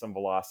him get some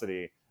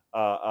velocity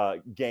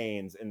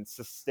gains and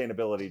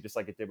sustainability, just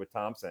like it did with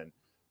Thompson.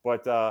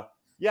 But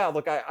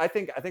look, I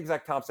think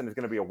Zach Thompson is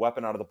going to be a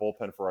weapon out of the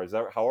bullpen for us,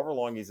 however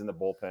long he's in the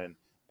bullpen,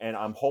 and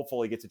I'm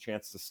hopeful he gets a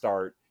chance to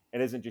start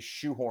and isn't just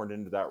shoehorned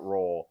into that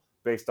role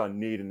based on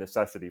need and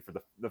necessity for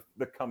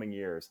the coming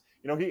years.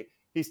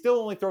 He still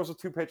only throws with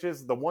 2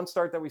 pitches. The one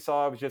start that we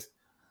saw was just,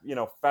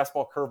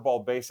 fastball,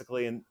 curveball,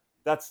 basically. And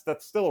that's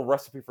still a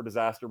recipe for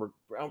disaster,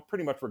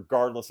 pretty much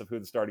regardless of who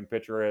the starting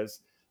pitcher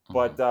is.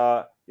 Mm-hmm.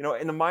 But,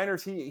 in the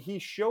minors, he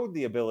showed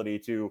the ability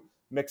to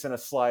mix in a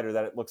slider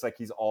that it looks like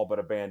he's all but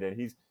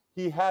abandoned.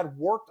 He had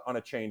worked on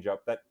a changeup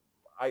that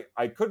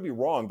I could be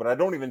wrong, but I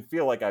don't even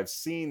feel like I've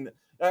seen.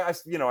 I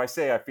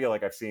feel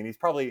like I've seen. He's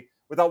probably,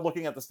 without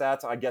looking at the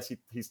stats, I guess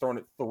he's thrown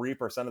it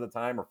 3% of the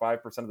time or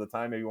 5% of the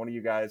time. Maybe one of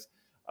you guys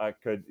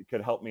could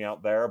help me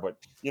out there. But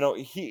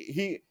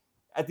he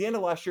at the end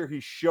of last year, he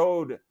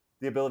showed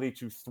the ability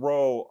to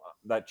throw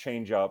that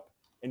changeup,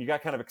 and you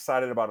got kind of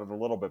excited about it a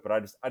little bit. But I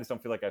just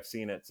don't feel like I've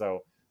seen it.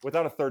 So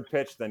without a third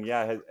pitch, then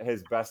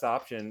his best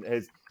option,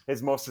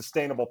 his most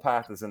sustainable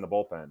path is in the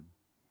bullpen.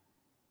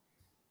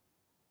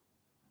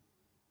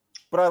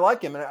 But I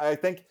like him, and I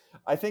think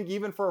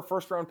even for a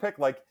first-round pick,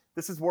 like,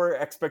 this is where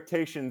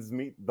expectations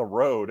meet the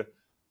road.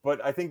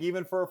 But I think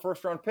even for a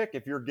first-round pick,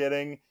 if you're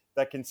getting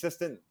that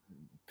consistent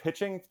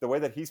pitching, the way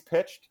that he's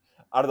pitched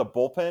out of the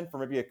bullpen for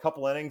maybe a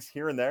couple innings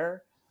here and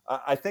there,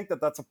 I think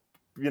that's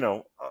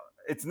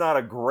it's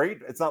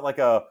not like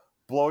a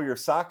blow your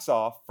socks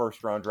off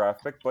first-round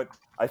draft pick, but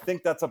I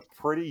think that's a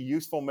pretty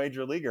useful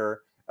major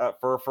leaguer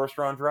for a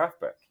first-round draft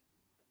pick.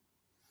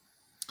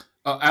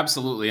 Oh,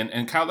 absolutely.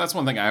 And Kyle, that's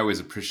one thing I always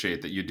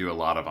appreciate that you do a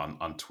lot of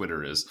on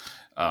Twitter is,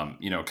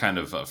 kind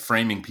of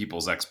framing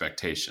people's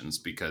expectations,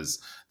 because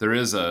there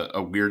is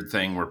a weird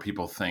thing where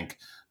people think,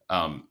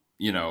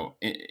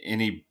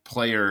 any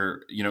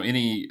player,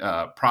 any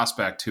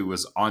prospect who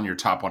was on your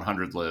top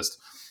 100 list,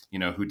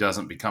 who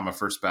doesn't become a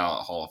first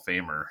ballot Hall of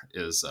Famer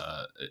is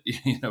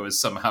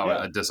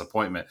somehow a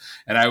disappointment.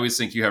 And I always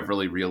think you have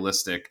really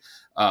realistic,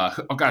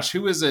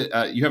 who is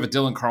it? You have a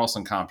Dylan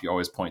Carlson comp you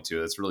always point to.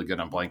 That's really good.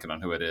 I'm blanking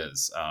on who it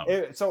is.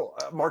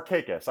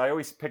 Markakis. I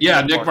always pick.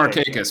 Yeah, Nick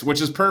Markakis,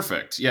 which is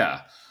perfect.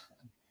 Yeah.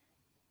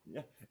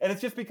 Yeah. And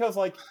it's just because,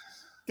 like,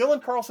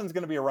 Dylan Carlson's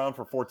going to be around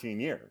for 14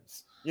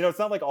 years. It's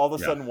not like all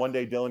of a sudden one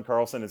day Dylan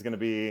Carlson is going to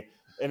be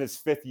in his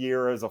 5th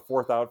year as a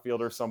 4th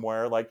outfielder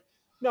somewhere. Like,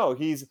 no,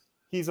 he's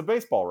a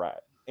baseball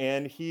rat,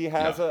 and he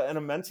has an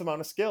immense amount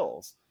of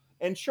skills.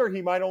 And sure,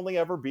 he might only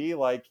ever be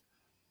like,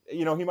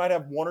 he might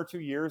have 1 or 2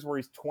 years where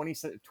he's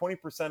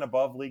 20%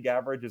 above league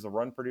average as a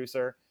run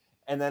producer.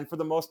 And then for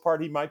the most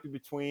part, he might be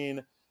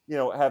between,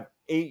 have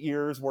 8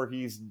 years where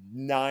he's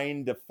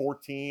 9 to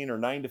 14 or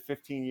 9 to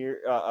 15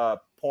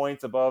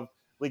 points above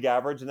league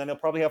average, and then he'll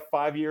probably have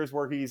 5 years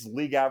where he's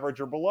league average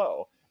or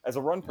below as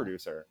a run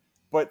producer.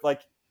 But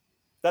like,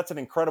 that's an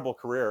incredible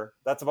career.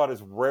 That's about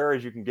as rare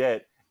as you can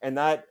get, and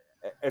that,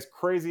 as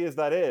crazy as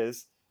that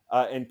is,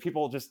 and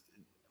people just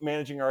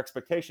managing our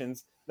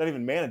expectations, not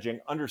even managing,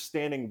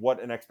 understanding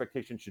what an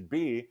expectation should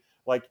be,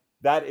 like,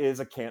 that is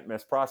a can't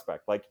miss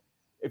prospect. Like,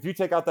 if you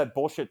take out that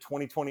bullshit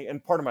 2020,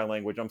 and part of my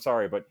language, I'm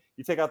sorry, but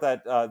you take out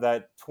that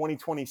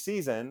 2020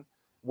 season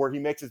where he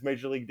makes his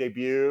major league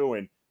debut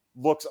and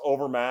looks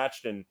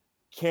overmatched and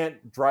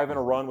can't drive in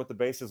a run with the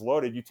bases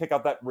loaded. You take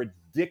out that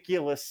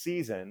ridiculous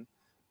season,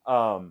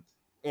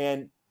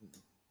 and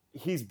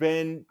he's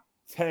been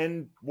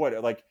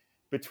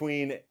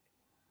between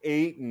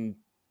 8 and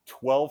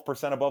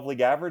 12% above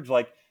league average.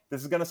 Like,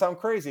 this is going to sound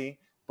crazy,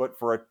 but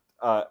for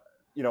a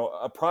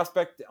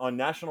prospect on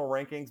national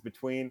rankings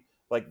between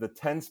like the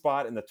 10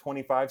 spot and the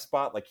 25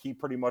 spot, like he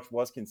pretty much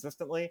was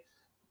consistently,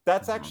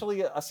 that's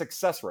actually a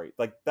success rate.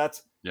 Like,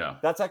 that's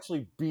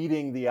actually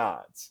beating the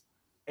odds.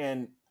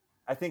 And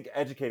I think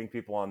educating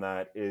people on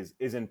that is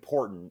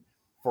important,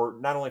 for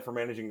not only for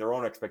managing their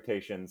own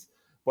expectations,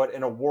 but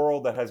in a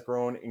world that has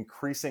grown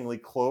increasingly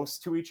close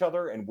to each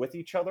other and with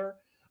each other.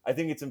 I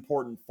think it's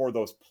important for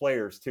those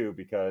players too,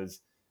 because,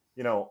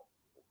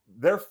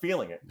 they're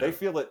feeling it. They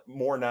feel it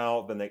more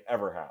now than they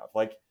ever have.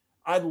 Like,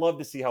 I'd love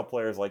to see how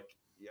players like,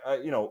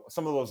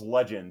 some of those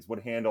legends would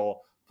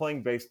handle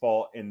playing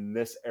baseball in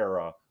this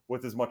era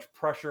with as much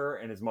pressure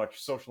and as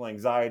much social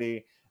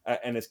anxiety,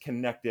 and as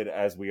connected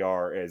as we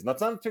are is. And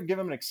that's not to give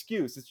them an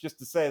excuse. It's just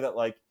to say that,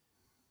 like,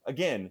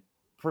 again,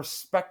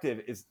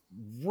 perspective is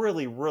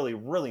really, really,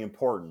 really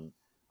important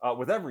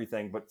with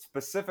everything, but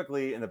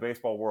specifically in the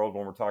baseball world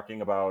when we're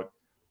talking about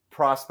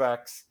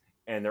prospects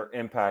and their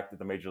impact at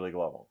the major league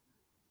level.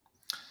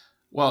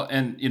 Well,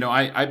 and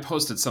I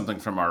posted something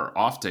from our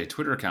off day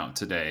Twitter account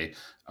today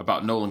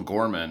about Nolan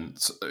Gorman,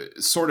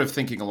 sort of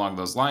thinking along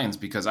those lines,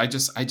 because I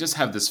just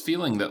have this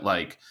feeling that,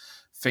 like,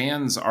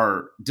 fans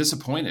are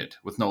disappointed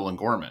with Nolan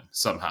Gorman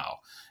somehow.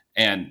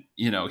 And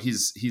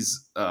he's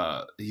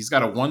got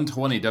a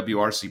 120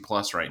 WRC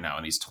plus right now,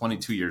 and he's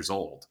 22 years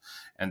old.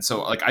 And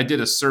so, like, I did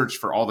a search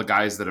for all the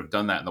guys that have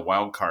done that in the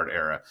wild card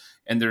era,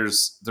 and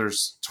there's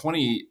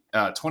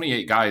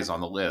 28 guys on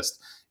the list.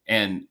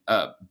 And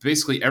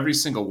basically every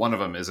single one of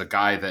them is a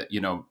guy that,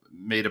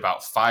 made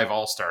about 5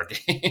 All-Star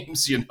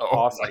games,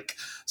 Awesome. Like,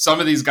 some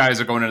of these guys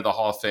are going into the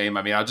Hall of Fame.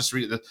 I mean, I'll just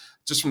read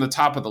just from the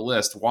top of the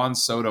list: Juan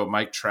Soto,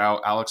 Mike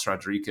Trout, Alex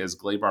Rodriguez,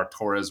 Gleyber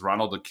Torres,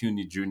 Ronald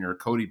Acuna Jr.,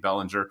 Cody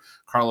Bellinger,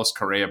 Carlos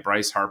Correa,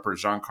 Bryce Harper,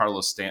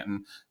 Giancarlo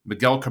Stanton,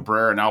 Miguel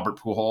Cabrera, and Albert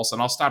Pujols.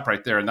 And I'll stop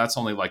right there. And that's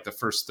only like the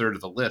first third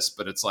of the list,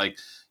 but it's like,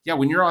 yeah,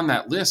 when you're on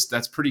that list,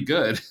 that's pretty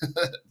good.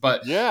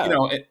 But yeah,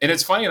 and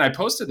it's funny. And I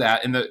posted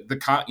that, and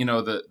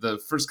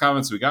the first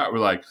comments we got were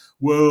like,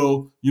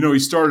 well, he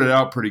started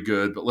out pretty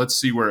good, but let's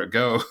see where it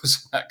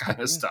goes, that kind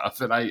of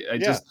stuff. And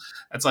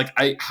it's like,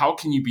 how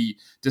can you be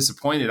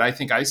disappointed? I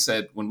think I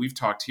said when we've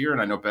talked here,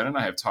 and I know Ben and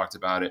I have talked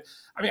about it,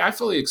 I mean, I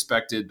fully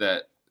expected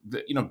that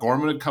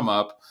Gorman would come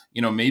up,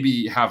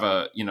 maybe have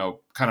a,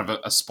 kind of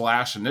a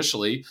splash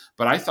initially,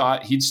 but I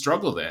thought he'd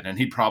struggle then, and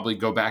he'd probably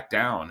go back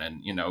down,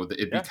 and,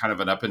 it'd be kind of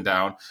an up and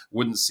down,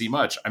 wouldn't see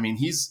much. I mean,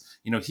 he's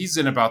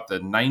in about the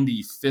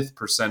 95th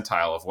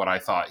percentile of what I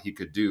thought he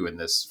could do in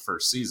this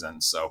first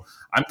season. So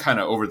I'm kind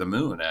of over the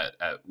moon at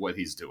what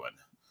he's doing.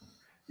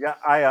 Yeah,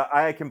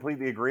 I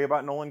completely agree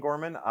about Nolan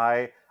Gorman.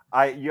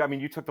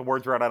 You took the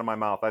words right out of my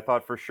mouth. I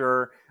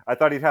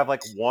thought he'd have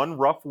like one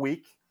rough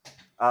week,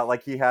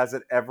 like he has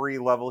at every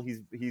level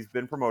he's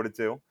been promoted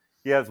to.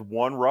 He has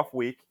one rough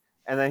week,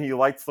 and then he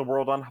lights the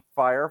world on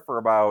fire for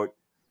about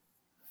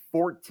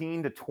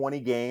 14 to 20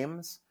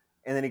 games,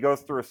 and then he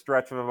goes through a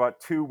stretch of about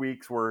 2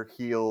 weeks where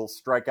he'll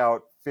strike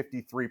out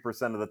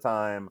 53% of the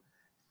time,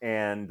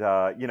 and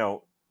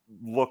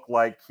look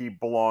like he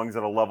belongs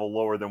at a level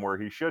lower than where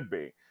he should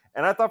be.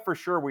 And I thought for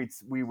sure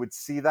we would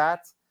see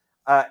that,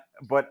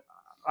 but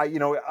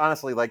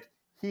honestly, like,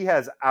 he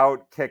has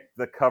outkicked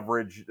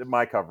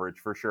my coverage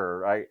for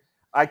sure.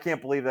 I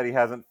can't believe that he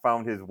hasn't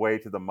found his way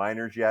to the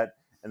minors yet,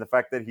 and the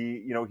fact that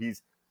he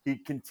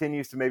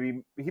continues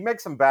to he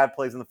makes some bad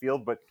plays in the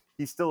field, but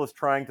he still is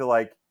trying to,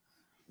 like,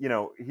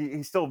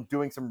 he's still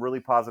doing some really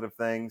positive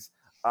things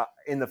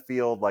in the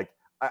field. Like,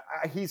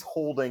 he's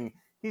holding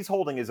his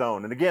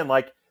own. And again,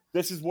 like,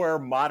 this is where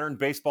modern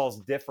baseball is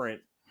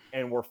different,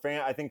 and where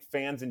I think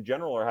fans in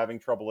general are having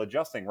trouble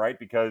adjusting, right?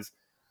 Because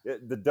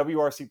the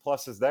WRC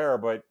plus is there,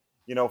 but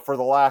for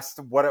the last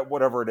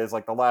whatever it is,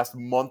 like the last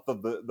month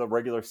of the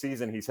regular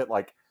season, he's hit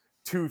like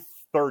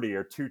 230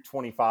 or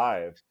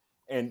 225,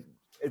 and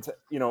it's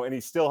and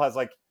he still is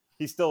like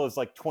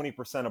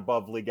 20%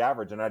 above league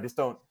average. And I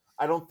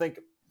don't think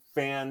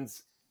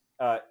fans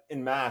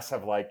in mass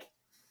have like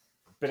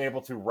been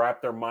able to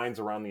wrap their minds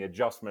around the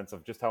adjustments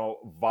of just how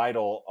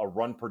vital a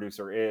run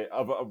producer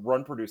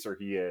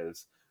he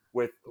is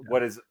with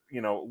what is,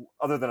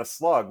 other than a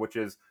slug, which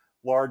is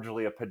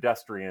largely a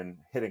pedestrian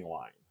hitting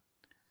line.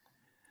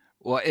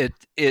 Well,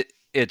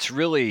 it's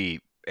really,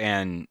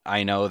 and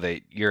I know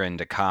that you're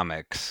into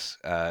comics,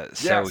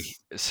 Yes.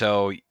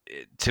 so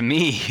to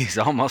me, he's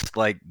almost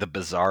like the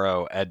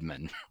Bizarro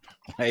Edmund.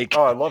 Oh, like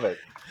I love it.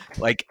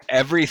 like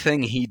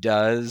everything he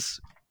does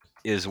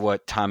is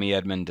what Tommy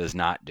Edmund does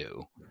not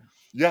do,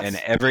 and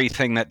Yes.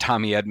 everything that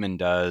Tommy Edmund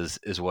does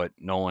is what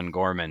Nolan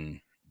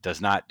Gorman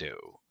does not do.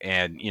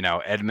 And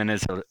Edmund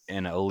is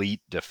an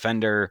elite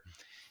defender,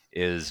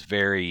 is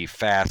very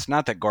fast.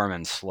 Not that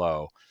Gorman's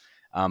slow,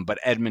 but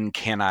Edmund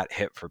cannot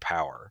hit for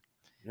power.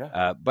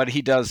 Yeah. But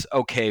he does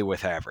okay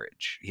with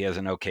average. He has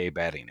an okay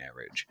batting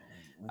average.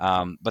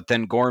 Mm-hmm. But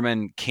then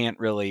Gorman can't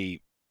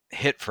really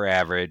hit for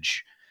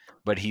average,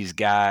 but he's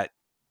got,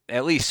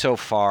 at least so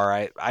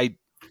far,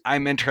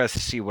 I'm interested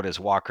to see what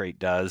his walk rate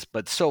does,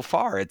 but so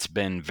far it's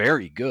been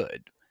very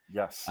good.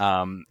 Yes.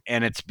 And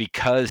it's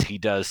because he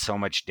does so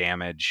much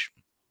damage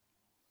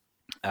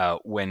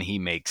when he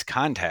makes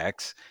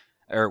contacts,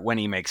 or when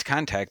he makes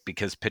contact,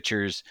 because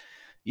pitchers,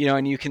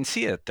 and you can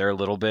see it, they're a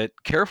little bit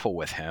careful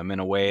with him in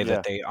a way Yeah.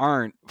 that they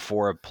aren't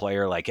for a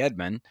player like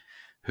Edmund,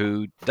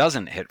 who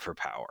doesn't hit for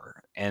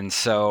power. And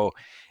so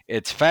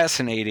it's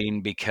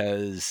fascinating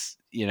because,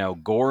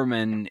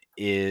 Gorman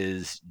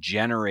is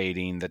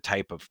generating the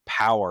type of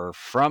power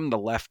from the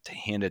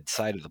left-handed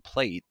side of the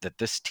plate that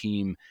this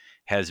team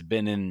has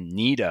been in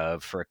need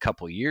of for a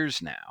couple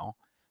years now,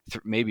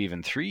 maybe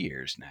even 3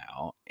 years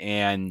now.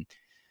 And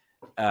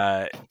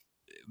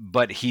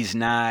but he's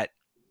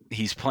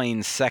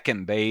playing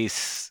second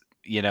base,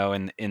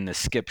 in the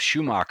Skip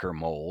Schumacher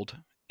mold.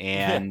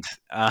 Yeah. And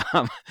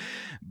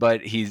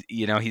but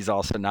he's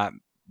also not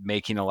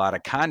making a lot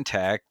of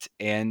contact,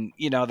 and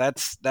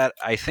that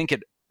I think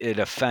it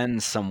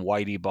offends some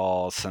whitey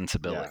ball Yeah.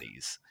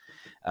 sensibilities,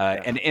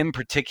 Yeah. and in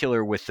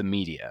particular with the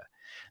media.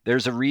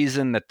 There's a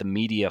reason that the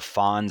media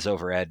fawns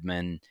over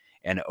Edmund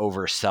and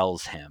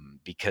oversells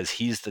him, because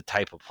he's the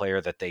type of player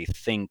that they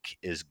think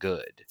is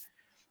good,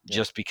 Yeah.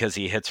 just because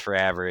he hits for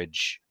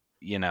average,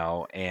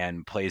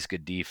 and plays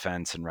good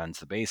defense and runs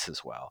the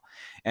bases well.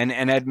 And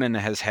Edmund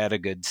has had a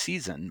good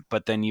season,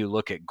 but then you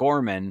look at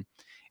Gorman,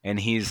 and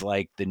he's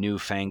like the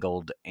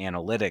newfangled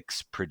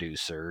analytics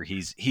producer.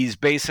 He's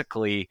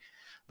basically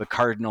the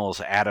Cardinals'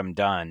 Adam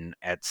Dunn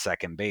at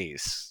second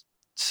base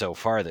so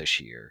far this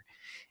year.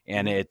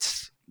 And Mhm.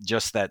 it's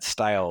just that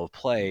style of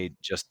play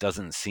just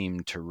doesn't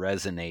seem to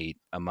resonate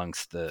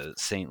amongst the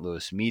St.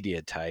 Louis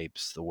media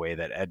types the way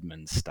that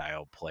Edmund's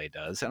style play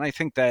does. And I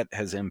think that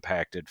has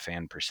impacted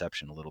fan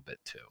perception a little bit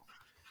too.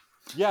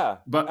 Yeah.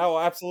 But Oh,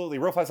 absolutely.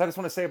 Real fast. I just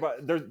want to say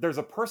about there's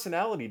a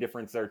personality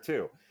difference there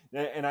too.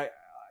 And I,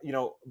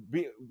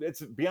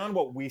 it's beyond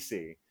what we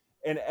see.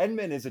 And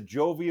Edmund is a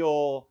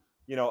jovial,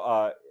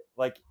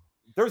 like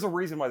there's a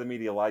reason why the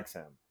media likes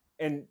him.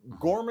 And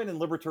Gorman and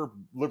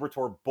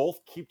Libertor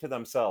both keep to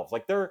themselves.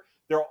 Like they're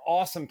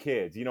awesome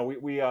kids.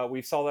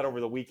 We saw that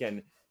over the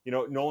weekend.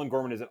 Nolan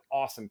Gorman is an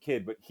awesome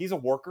kid, but he's a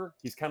worker.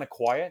 He's kind of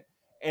quiet,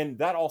 and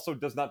that also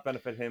does not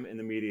benefit him in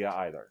the media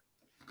either.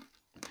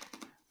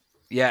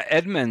 Yeah,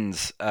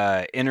 Edmund's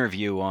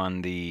interview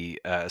on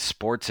the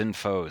Sports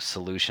Info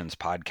Solutions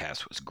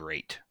podcast was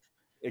great.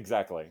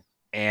 Exactly.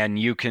 And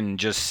you can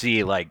just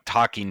see, like,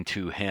 talking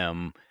to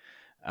him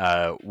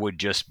would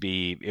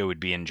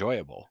be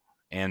enjoyable.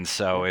 And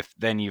so if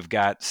then you've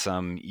got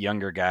some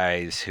younger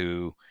guys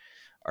who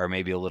are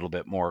maybe a little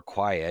bit more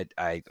quiet,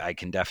 I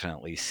can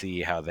definitely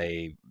see how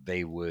they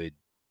would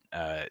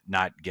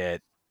not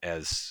get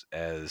as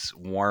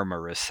warm a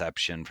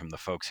reception from the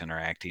folks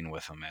interacting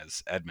with him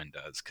as Edmund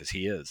does, because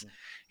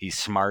he's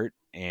smart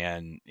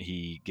and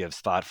he gives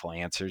thoughtful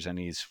answers and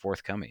he's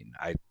forthcoming.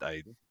 I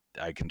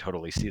can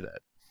totally see that.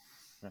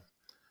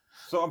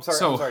 So I'm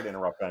sorry to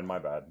interrupt, Ben. My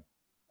bad.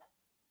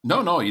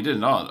 No, you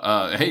didn't know.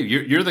 Hey,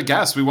 you're the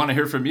guest. We want to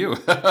hear from you.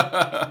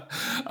 The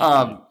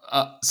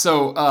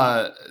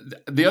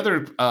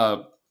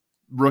other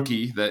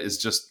rookie that is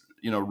just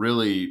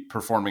really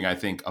performing, I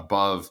think,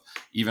 above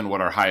even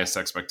what our highest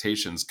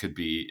expectations could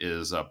be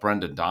is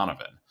Brendan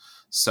Donovan.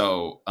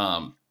 So,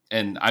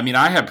 and I mean,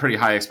 I had pretty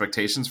high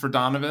expectations for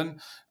Donovan,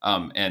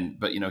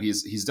 but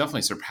he's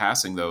definitely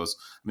surpassing those.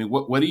 I mean,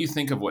 what do you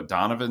think of what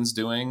Donovan's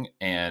doing,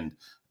 and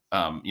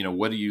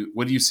what do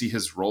you see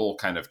his role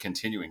kind of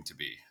continuing to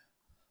be?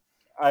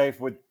 I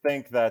would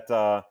think that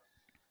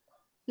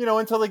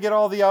until they get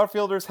all the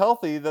outfielders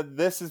healthy, that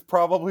this is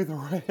probably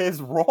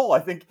his role. I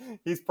think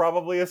he's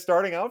probably a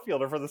starting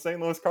outfielder for the St.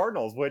 Louis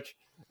Cardinals, which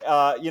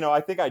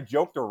I think I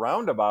joked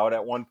around about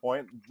at one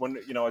point when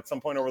at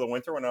some point over the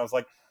winter when I was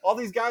like, all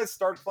these guys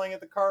start playing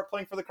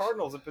playing for the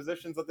Cardinals in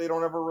positions that they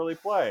don't ever really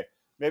play.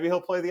 Maybe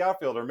he'll play the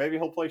outfielder, maybe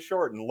he'll play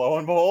short, and lo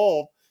and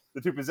behold, the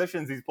two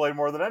positions he's played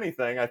more than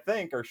anything, I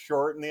think, are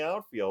short in the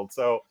outfield.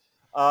 So,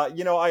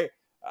 you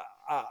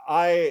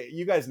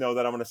guys know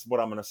that what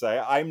I'm gonna say.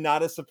 I'm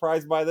not as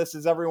surprised by this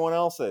as everyone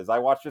else is. I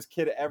watch this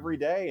kid every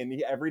day,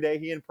 and every day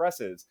he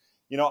impresses.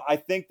 I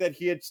think that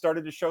he had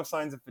started to show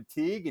signs of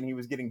fatigue, and he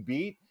was getting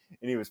beat,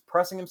 and he was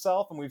pressing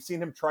himself, and we've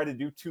seen him try to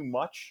do too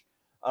much,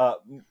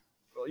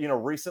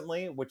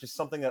 recently, which is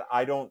something that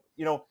I don't.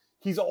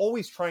 He's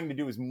always trying to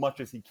do as much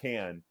as he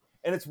can,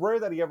 And it's rare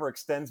that he ever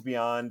extends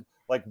beyond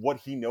like what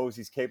he knows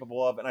he's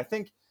capable of. And I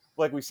think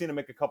like we've seen him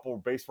make a couple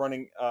of base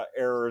running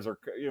errors or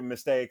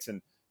mistakes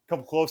and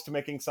come close to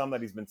making some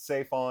that he's been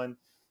safe on.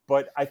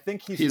 But I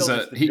think he's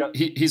still just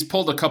he's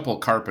pulled a couple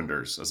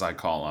carpenters, as I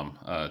call them,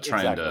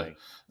 trying exactly.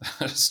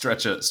 to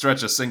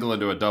stretch a single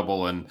into a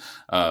double and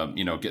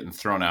getting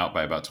thrown out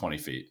by about 20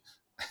 feet.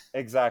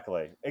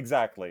 Exactly.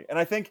 And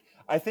I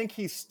think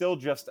he's still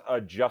just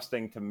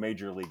adjusting to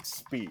major league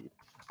speed.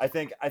 I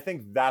think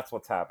that's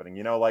what's happening.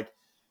 You know, like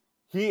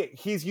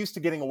he's used to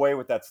getting away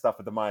with that stuff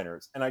at the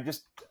minors, and I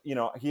just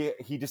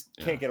he just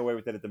can't get away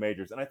with it at the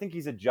majors. And I think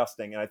he's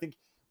adjusting. And I think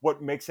what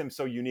makes him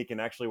so unique,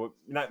 and actually what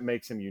not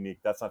makes him unique,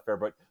 that's not fair,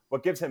 but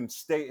what gives him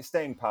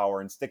staying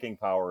power and sticking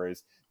power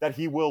is that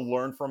he will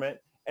learn from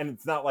it. And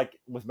it's not like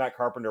with Matt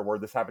Carpenter where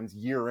this happens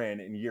year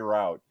in and year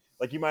out.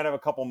 Like you might have a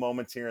couple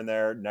moments here and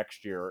there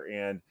next year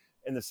and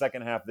in the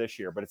second half this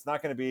year, but it's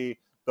not going to be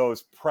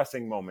those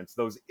pressing moments,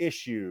 those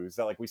issues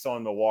that like we saw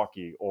in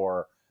Milwaukee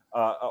or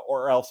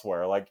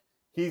elsewhere. Like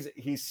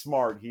he's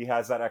smart, he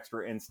has that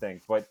extra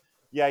instinct. But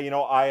yeah,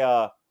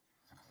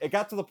 it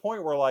got to the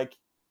point where like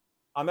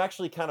I'm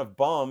actually kind of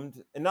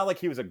bummed, and not like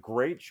he was a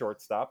great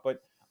shortstop,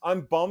 but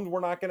I'm bummed we're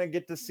not going to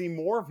get to see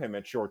more of him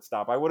at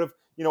shortstop. I would have,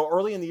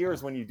 early in the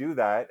years when you do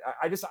that,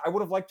 I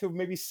would have liked to have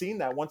maybe seen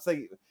that once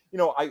they,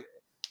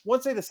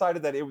 once they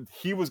decided that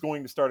he was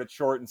going to start at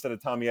short instead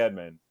of Tommy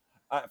Edman.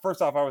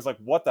 First off, I was like,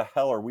 what the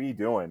hell are we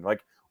doing?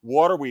 Like,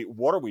 what are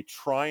we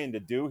trying to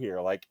do here?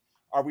 Like,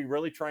 are we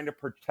really trying to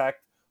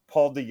protect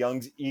Paul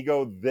DeJong's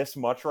ego this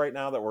much right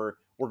now that we're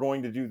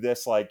going to do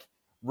this like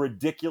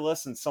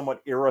ridiculous and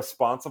somewhat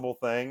irresponsible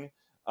thing?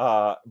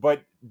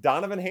 But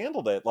Donovan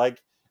handled it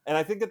like, and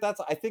I think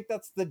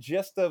that's the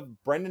gist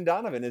of Brendan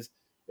Donovan is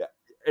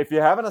if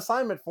you have an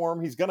assignment for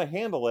him, he's going to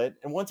handle it,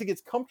 and once he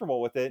gets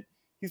comfortable with it,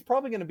 he's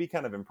probably going to be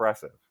kind of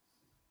impressive.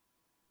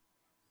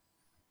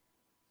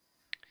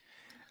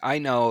 I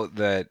know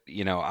that,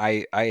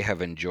 I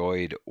have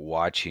enjoyed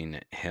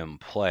watching him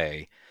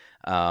play.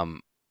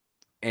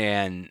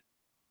 And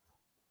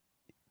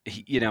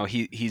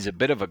he's a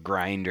bit of a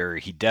grinder.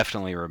 He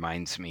definitely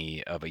reminds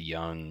me of a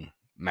young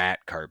Matt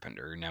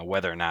Carpenter. Now,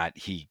 whether or not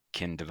he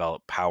can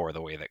develop power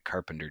the way that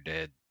Carpenter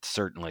did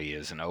certainly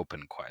is an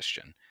open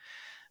question.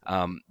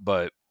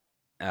 But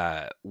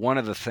one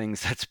of the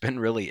things that's been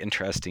really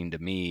interesting to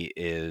me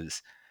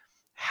is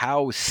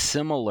how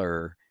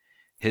similar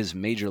his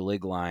major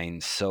league line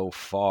so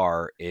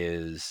far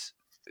is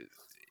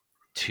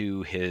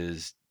to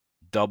his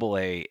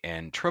AA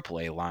and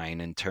AAA line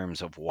in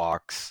terms of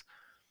walks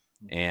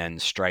and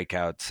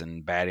strikeouts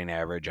and batting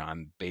average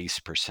on base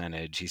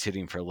percentage. He's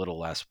hitting for a little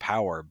less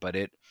power, but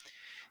it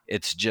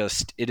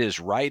is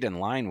right in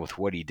line with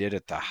what he did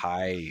at the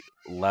high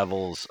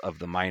levels of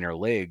the minor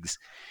leagues.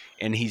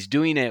 And he's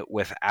doing it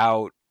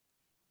without,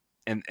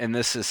 and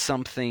this is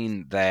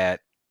something that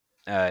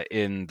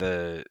in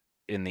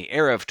the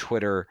era of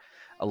Twitter,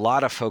 a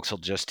lot of folks will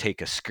just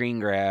take a screen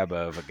grab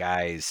of a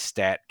guy's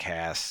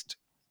StatCast,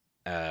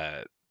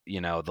 the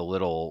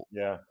little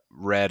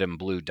red and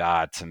blue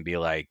dots, and be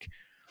like,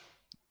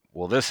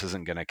 well, this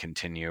isn't going to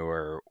continue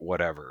or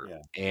whatever.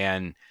 Yeah.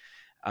 And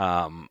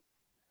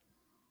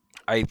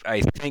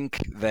I think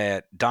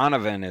that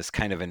Donovan is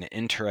kind of an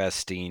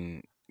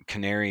interesting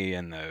canary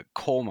in the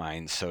coal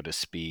mine, so to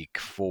speak,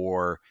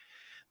 for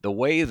the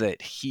way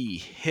that he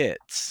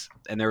hits.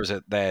 And there was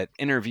that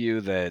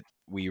interview that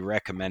we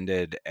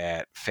recommended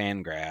at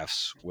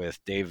Fangraphs with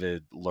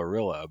David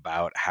Larilla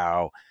about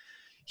how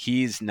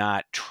he's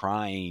not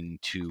trying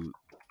to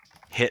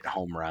hit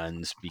home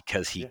runs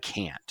because he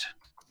can't.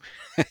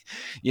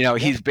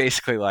 He's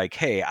basically like,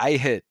 hey, I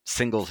hit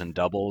singles and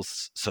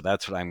doubles, so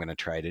that's what I'm going to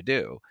try to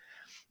do.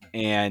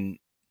 And,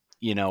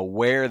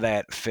 where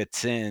that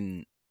fits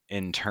in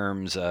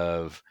terms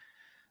of,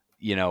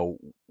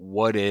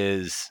 what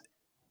is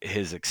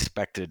the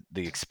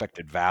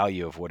expected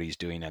value of what he's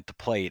doing at the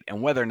plate,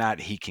 and whether or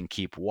not he can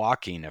keep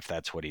walking if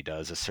that's what he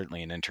does is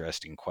certainly an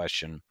interesting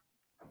question.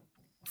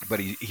 But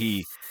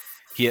he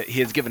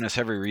has given us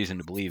every reason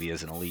to believe he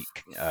has an elite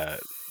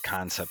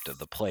concept of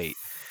the plate.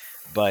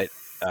 But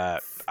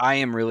I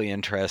am really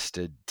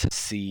interested to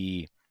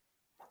see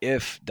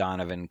if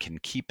Donovan can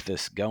keep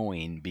this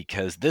going,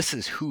 because this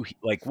is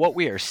what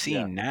we are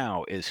seeing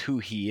now is who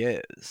he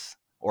is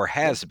or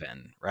has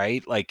been,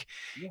 right? Like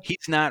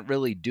he's not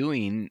really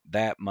doing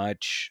that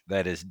much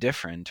that is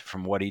different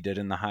from what he did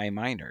in the high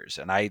minors.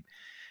 And I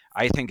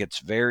think it's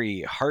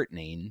very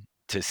heartening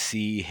to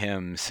see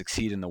him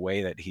succeed in the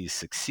way that he's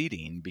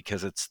succeeding,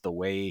 because it's the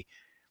way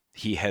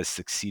he has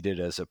succeeded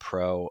as a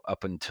pro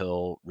up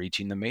until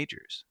reaching the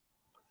majors.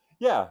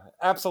 Yeah,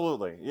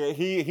 absolutely. Yeah,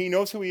 he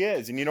knows who he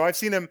is, and I've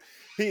seen him.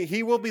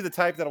 He will be the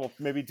type that will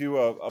maybe do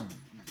a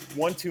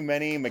one too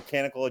many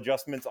mechanical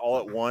adjustments all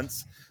at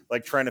once,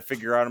 like trying to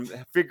figure out a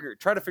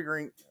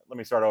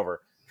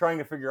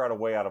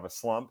way out of a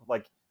slump.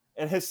 Like,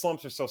 and his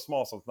slumps are so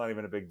small, so it's not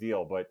even a big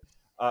deal. But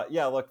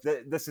look,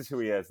 this is who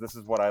he is. This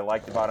is what I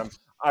liked about him.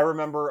 I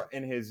remember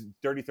in his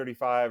Dirty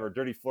 35 or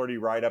Dirty Flirty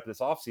ride up this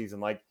offseason,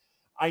 like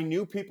I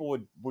knew people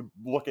would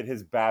look at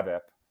his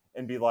BABIP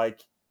and be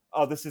like,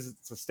 oh, this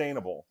isn't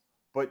sustainable.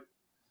 But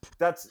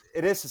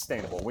it is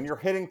sustainable. When you're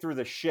hitting through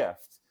the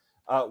shift,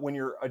 when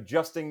you're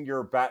adjusting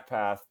your bat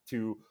path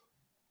to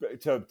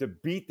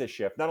beat the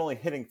shift, not only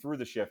hitting through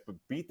the shift, but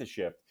beat the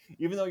shift,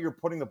 even though you're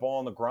putting the ball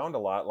on the ground a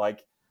lot,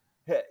 like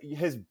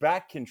his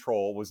bat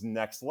control was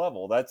next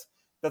level. That's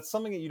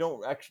something that you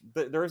don't actually,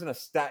 there isn't a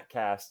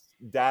StatCast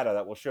data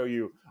that will show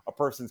you a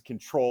person's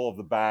control of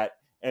the bat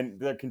and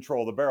their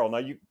control of the barrel.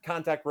 Now,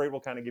 contact rate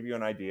will kind of give you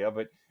an idea,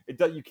 but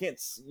you can't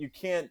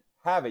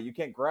have it, you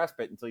can't grasp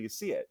it until you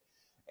see it.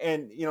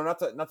 And, not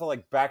to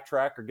like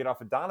backtrack or get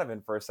off of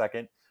Donovan for a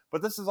second,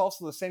 but this is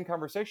also the same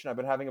conversation I've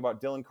been having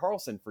about Dylan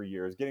Carlson for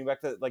years, getting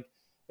back to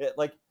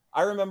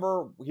I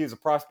remember he was a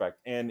prospect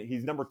and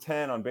he's number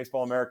 10 on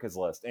Baseball America's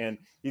list and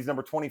he's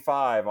number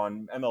 25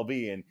 on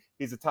MLB and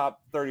he's a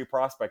top 30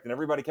 prospect. And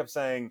everybody kept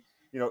saying,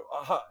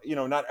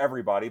 not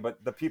everybody,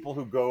 but the people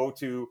who go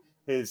to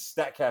his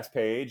StatCast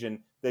page and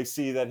they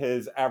see that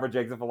his average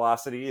exit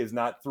velocity is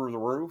not through the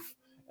roof.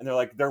 And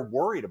they're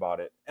worried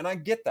about it. And I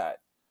get that,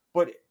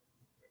 but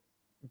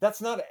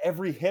that's not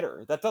every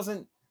hitter. That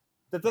doesn't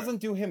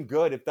do him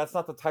good if that's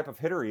not the type of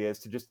hitter he is,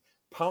 to just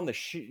pound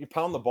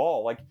the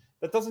ball. Like,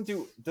 that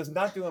does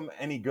not do him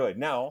any good.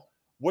 Now,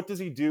 what does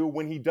he do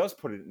when he does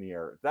put it in the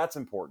air? That's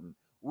important.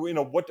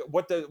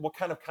 What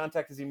kind of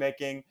contact is he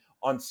making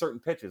on certain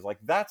pitches? Like,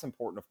 that's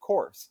important, of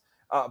course.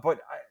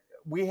 But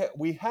we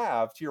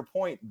have, to your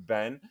point,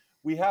 Ben,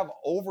 we have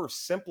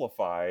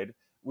oversimplified.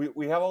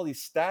 We have all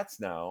these stats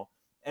now,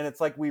 and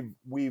it's like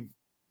we've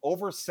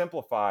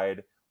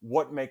oversimplified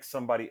what makes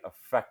somebody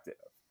effective.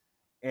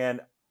 And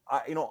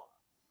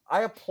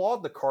I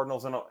applaud the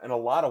Cardinals in a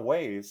lot of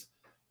ways.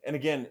 And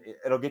again,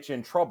 it'll get you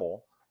in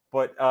trouble,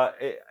 but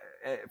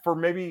for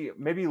maybe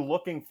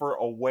looking for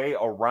a way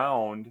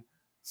around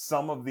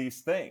some of these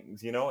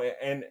things,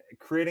 and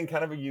creating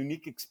kind of a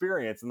unique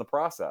experience in the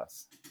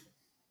process.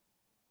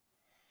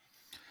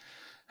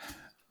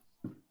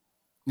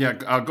 Yeah,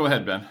 go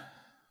ahead, Ben.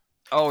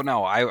 Oh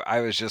no,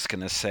 I was just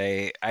going to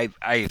say I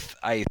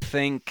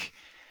think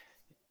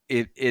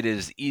it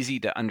is easy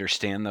to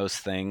understand those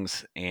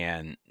things,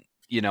 and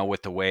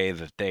with the way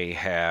that they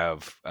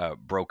have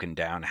broken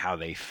down how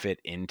they fit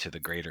into the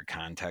greater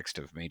context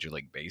of Major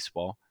League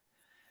Baseball.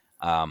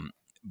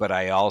 But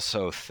I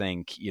also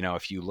think,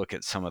 if you look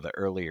at some of the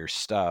earlier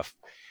stuff,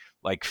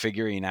 like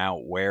figuring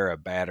out where a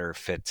batter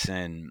fits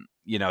in,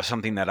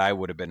 something that I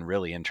would have been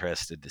really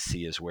interested to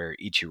see is where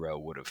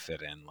Ichiro would have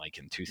fit in, like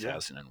in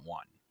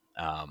 2001.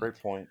 Great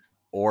point.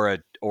 Or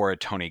a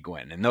Tony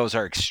Gwynn. And those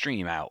are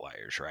extreme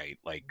outliers, right?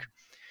 Like,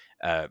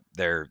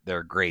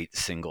 they're great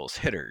singles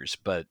hitters,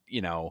 but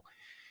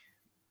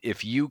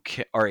if you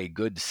are a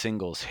good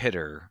singles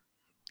hitter,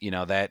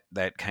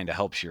 that kind of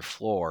helps your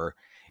floor.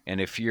 And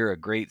if you're a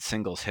great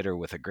singles hitter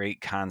with a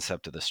great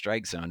concept of the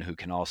strike zone who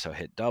can also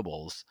hit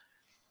doubles,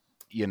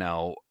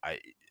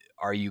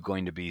 are you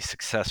going to be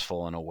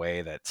successful in a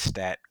way that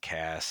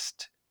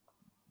StatCast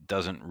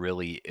doesn't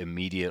really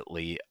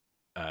immediately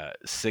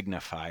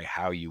signify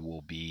how you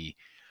will be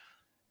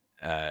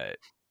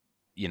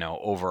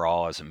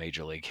overall as a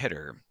major league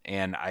hitter?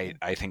 And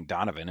I think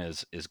Donovan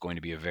is going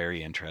to be a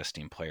very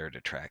interesting player to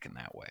track in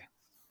that way.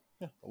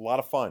 Yeah, a lot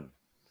of fun.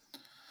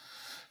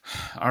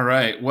 All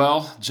right,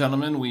 well,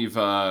 gentlemen, we've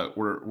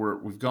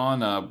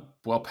gone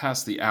well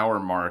past the hour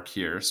mark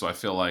here, so I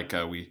feel like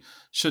we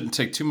shouldn't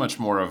take too much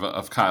more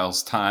of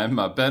Kyle's time.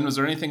 Ben, was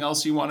there anything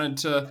else you wanted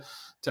to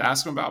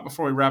ask him about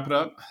before we wrap it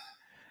up?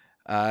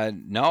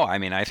 No,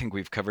 I think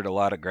we've covered a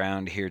lot of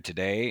ground here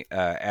today.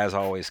 As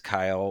always,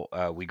 Kyle,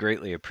 we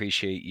greatly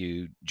appreciate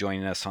you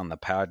joining us on the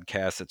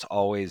podcast. It's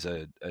always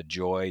a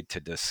joy to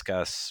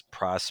discuss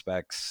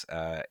prospects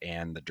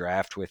and the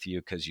draft with you,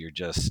 because you're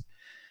just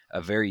a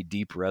very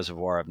deep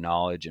reservoir of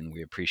knowledge, and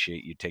we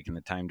appreciate you taking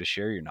the time to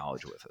share your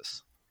knowledge with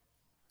us.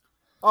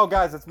 Oh,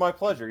 guys, it's my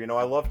pleasure.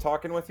 I love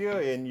talking with you,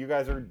 and you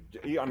guys are,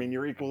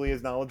 you're equally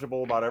as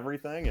knowledgeable about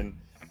everything, and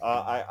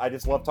I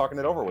just love talking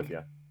it over with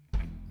you.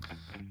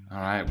 All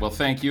right. Well,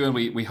 thank you, and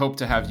we hope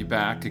to have you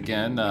back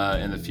again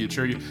in the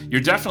future. You're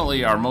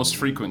definitely our most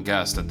frequent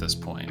guest at this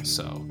point.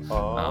 So,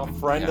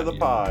 friend of the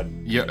pod.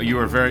 You are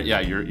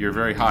you're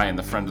very high in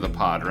the friend of the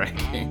pod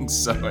rankings.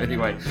 So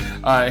anyway,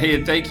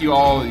 hey, thank you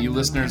all you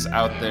listeners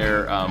out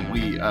there.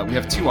 We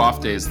have 2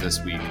 off days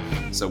this week,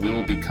 so we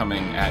will be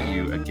coming at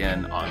you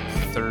again on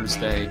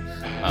Thursday.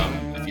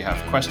 If you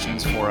have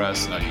questions for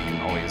us, you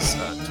can always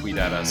tweet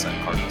at us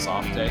at Cardinals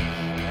Off Day,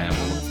 and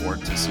we'll look forward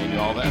to seeing you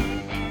all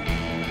then.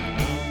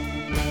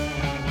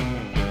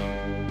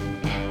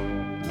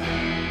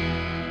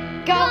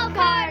 Go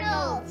Cardinals!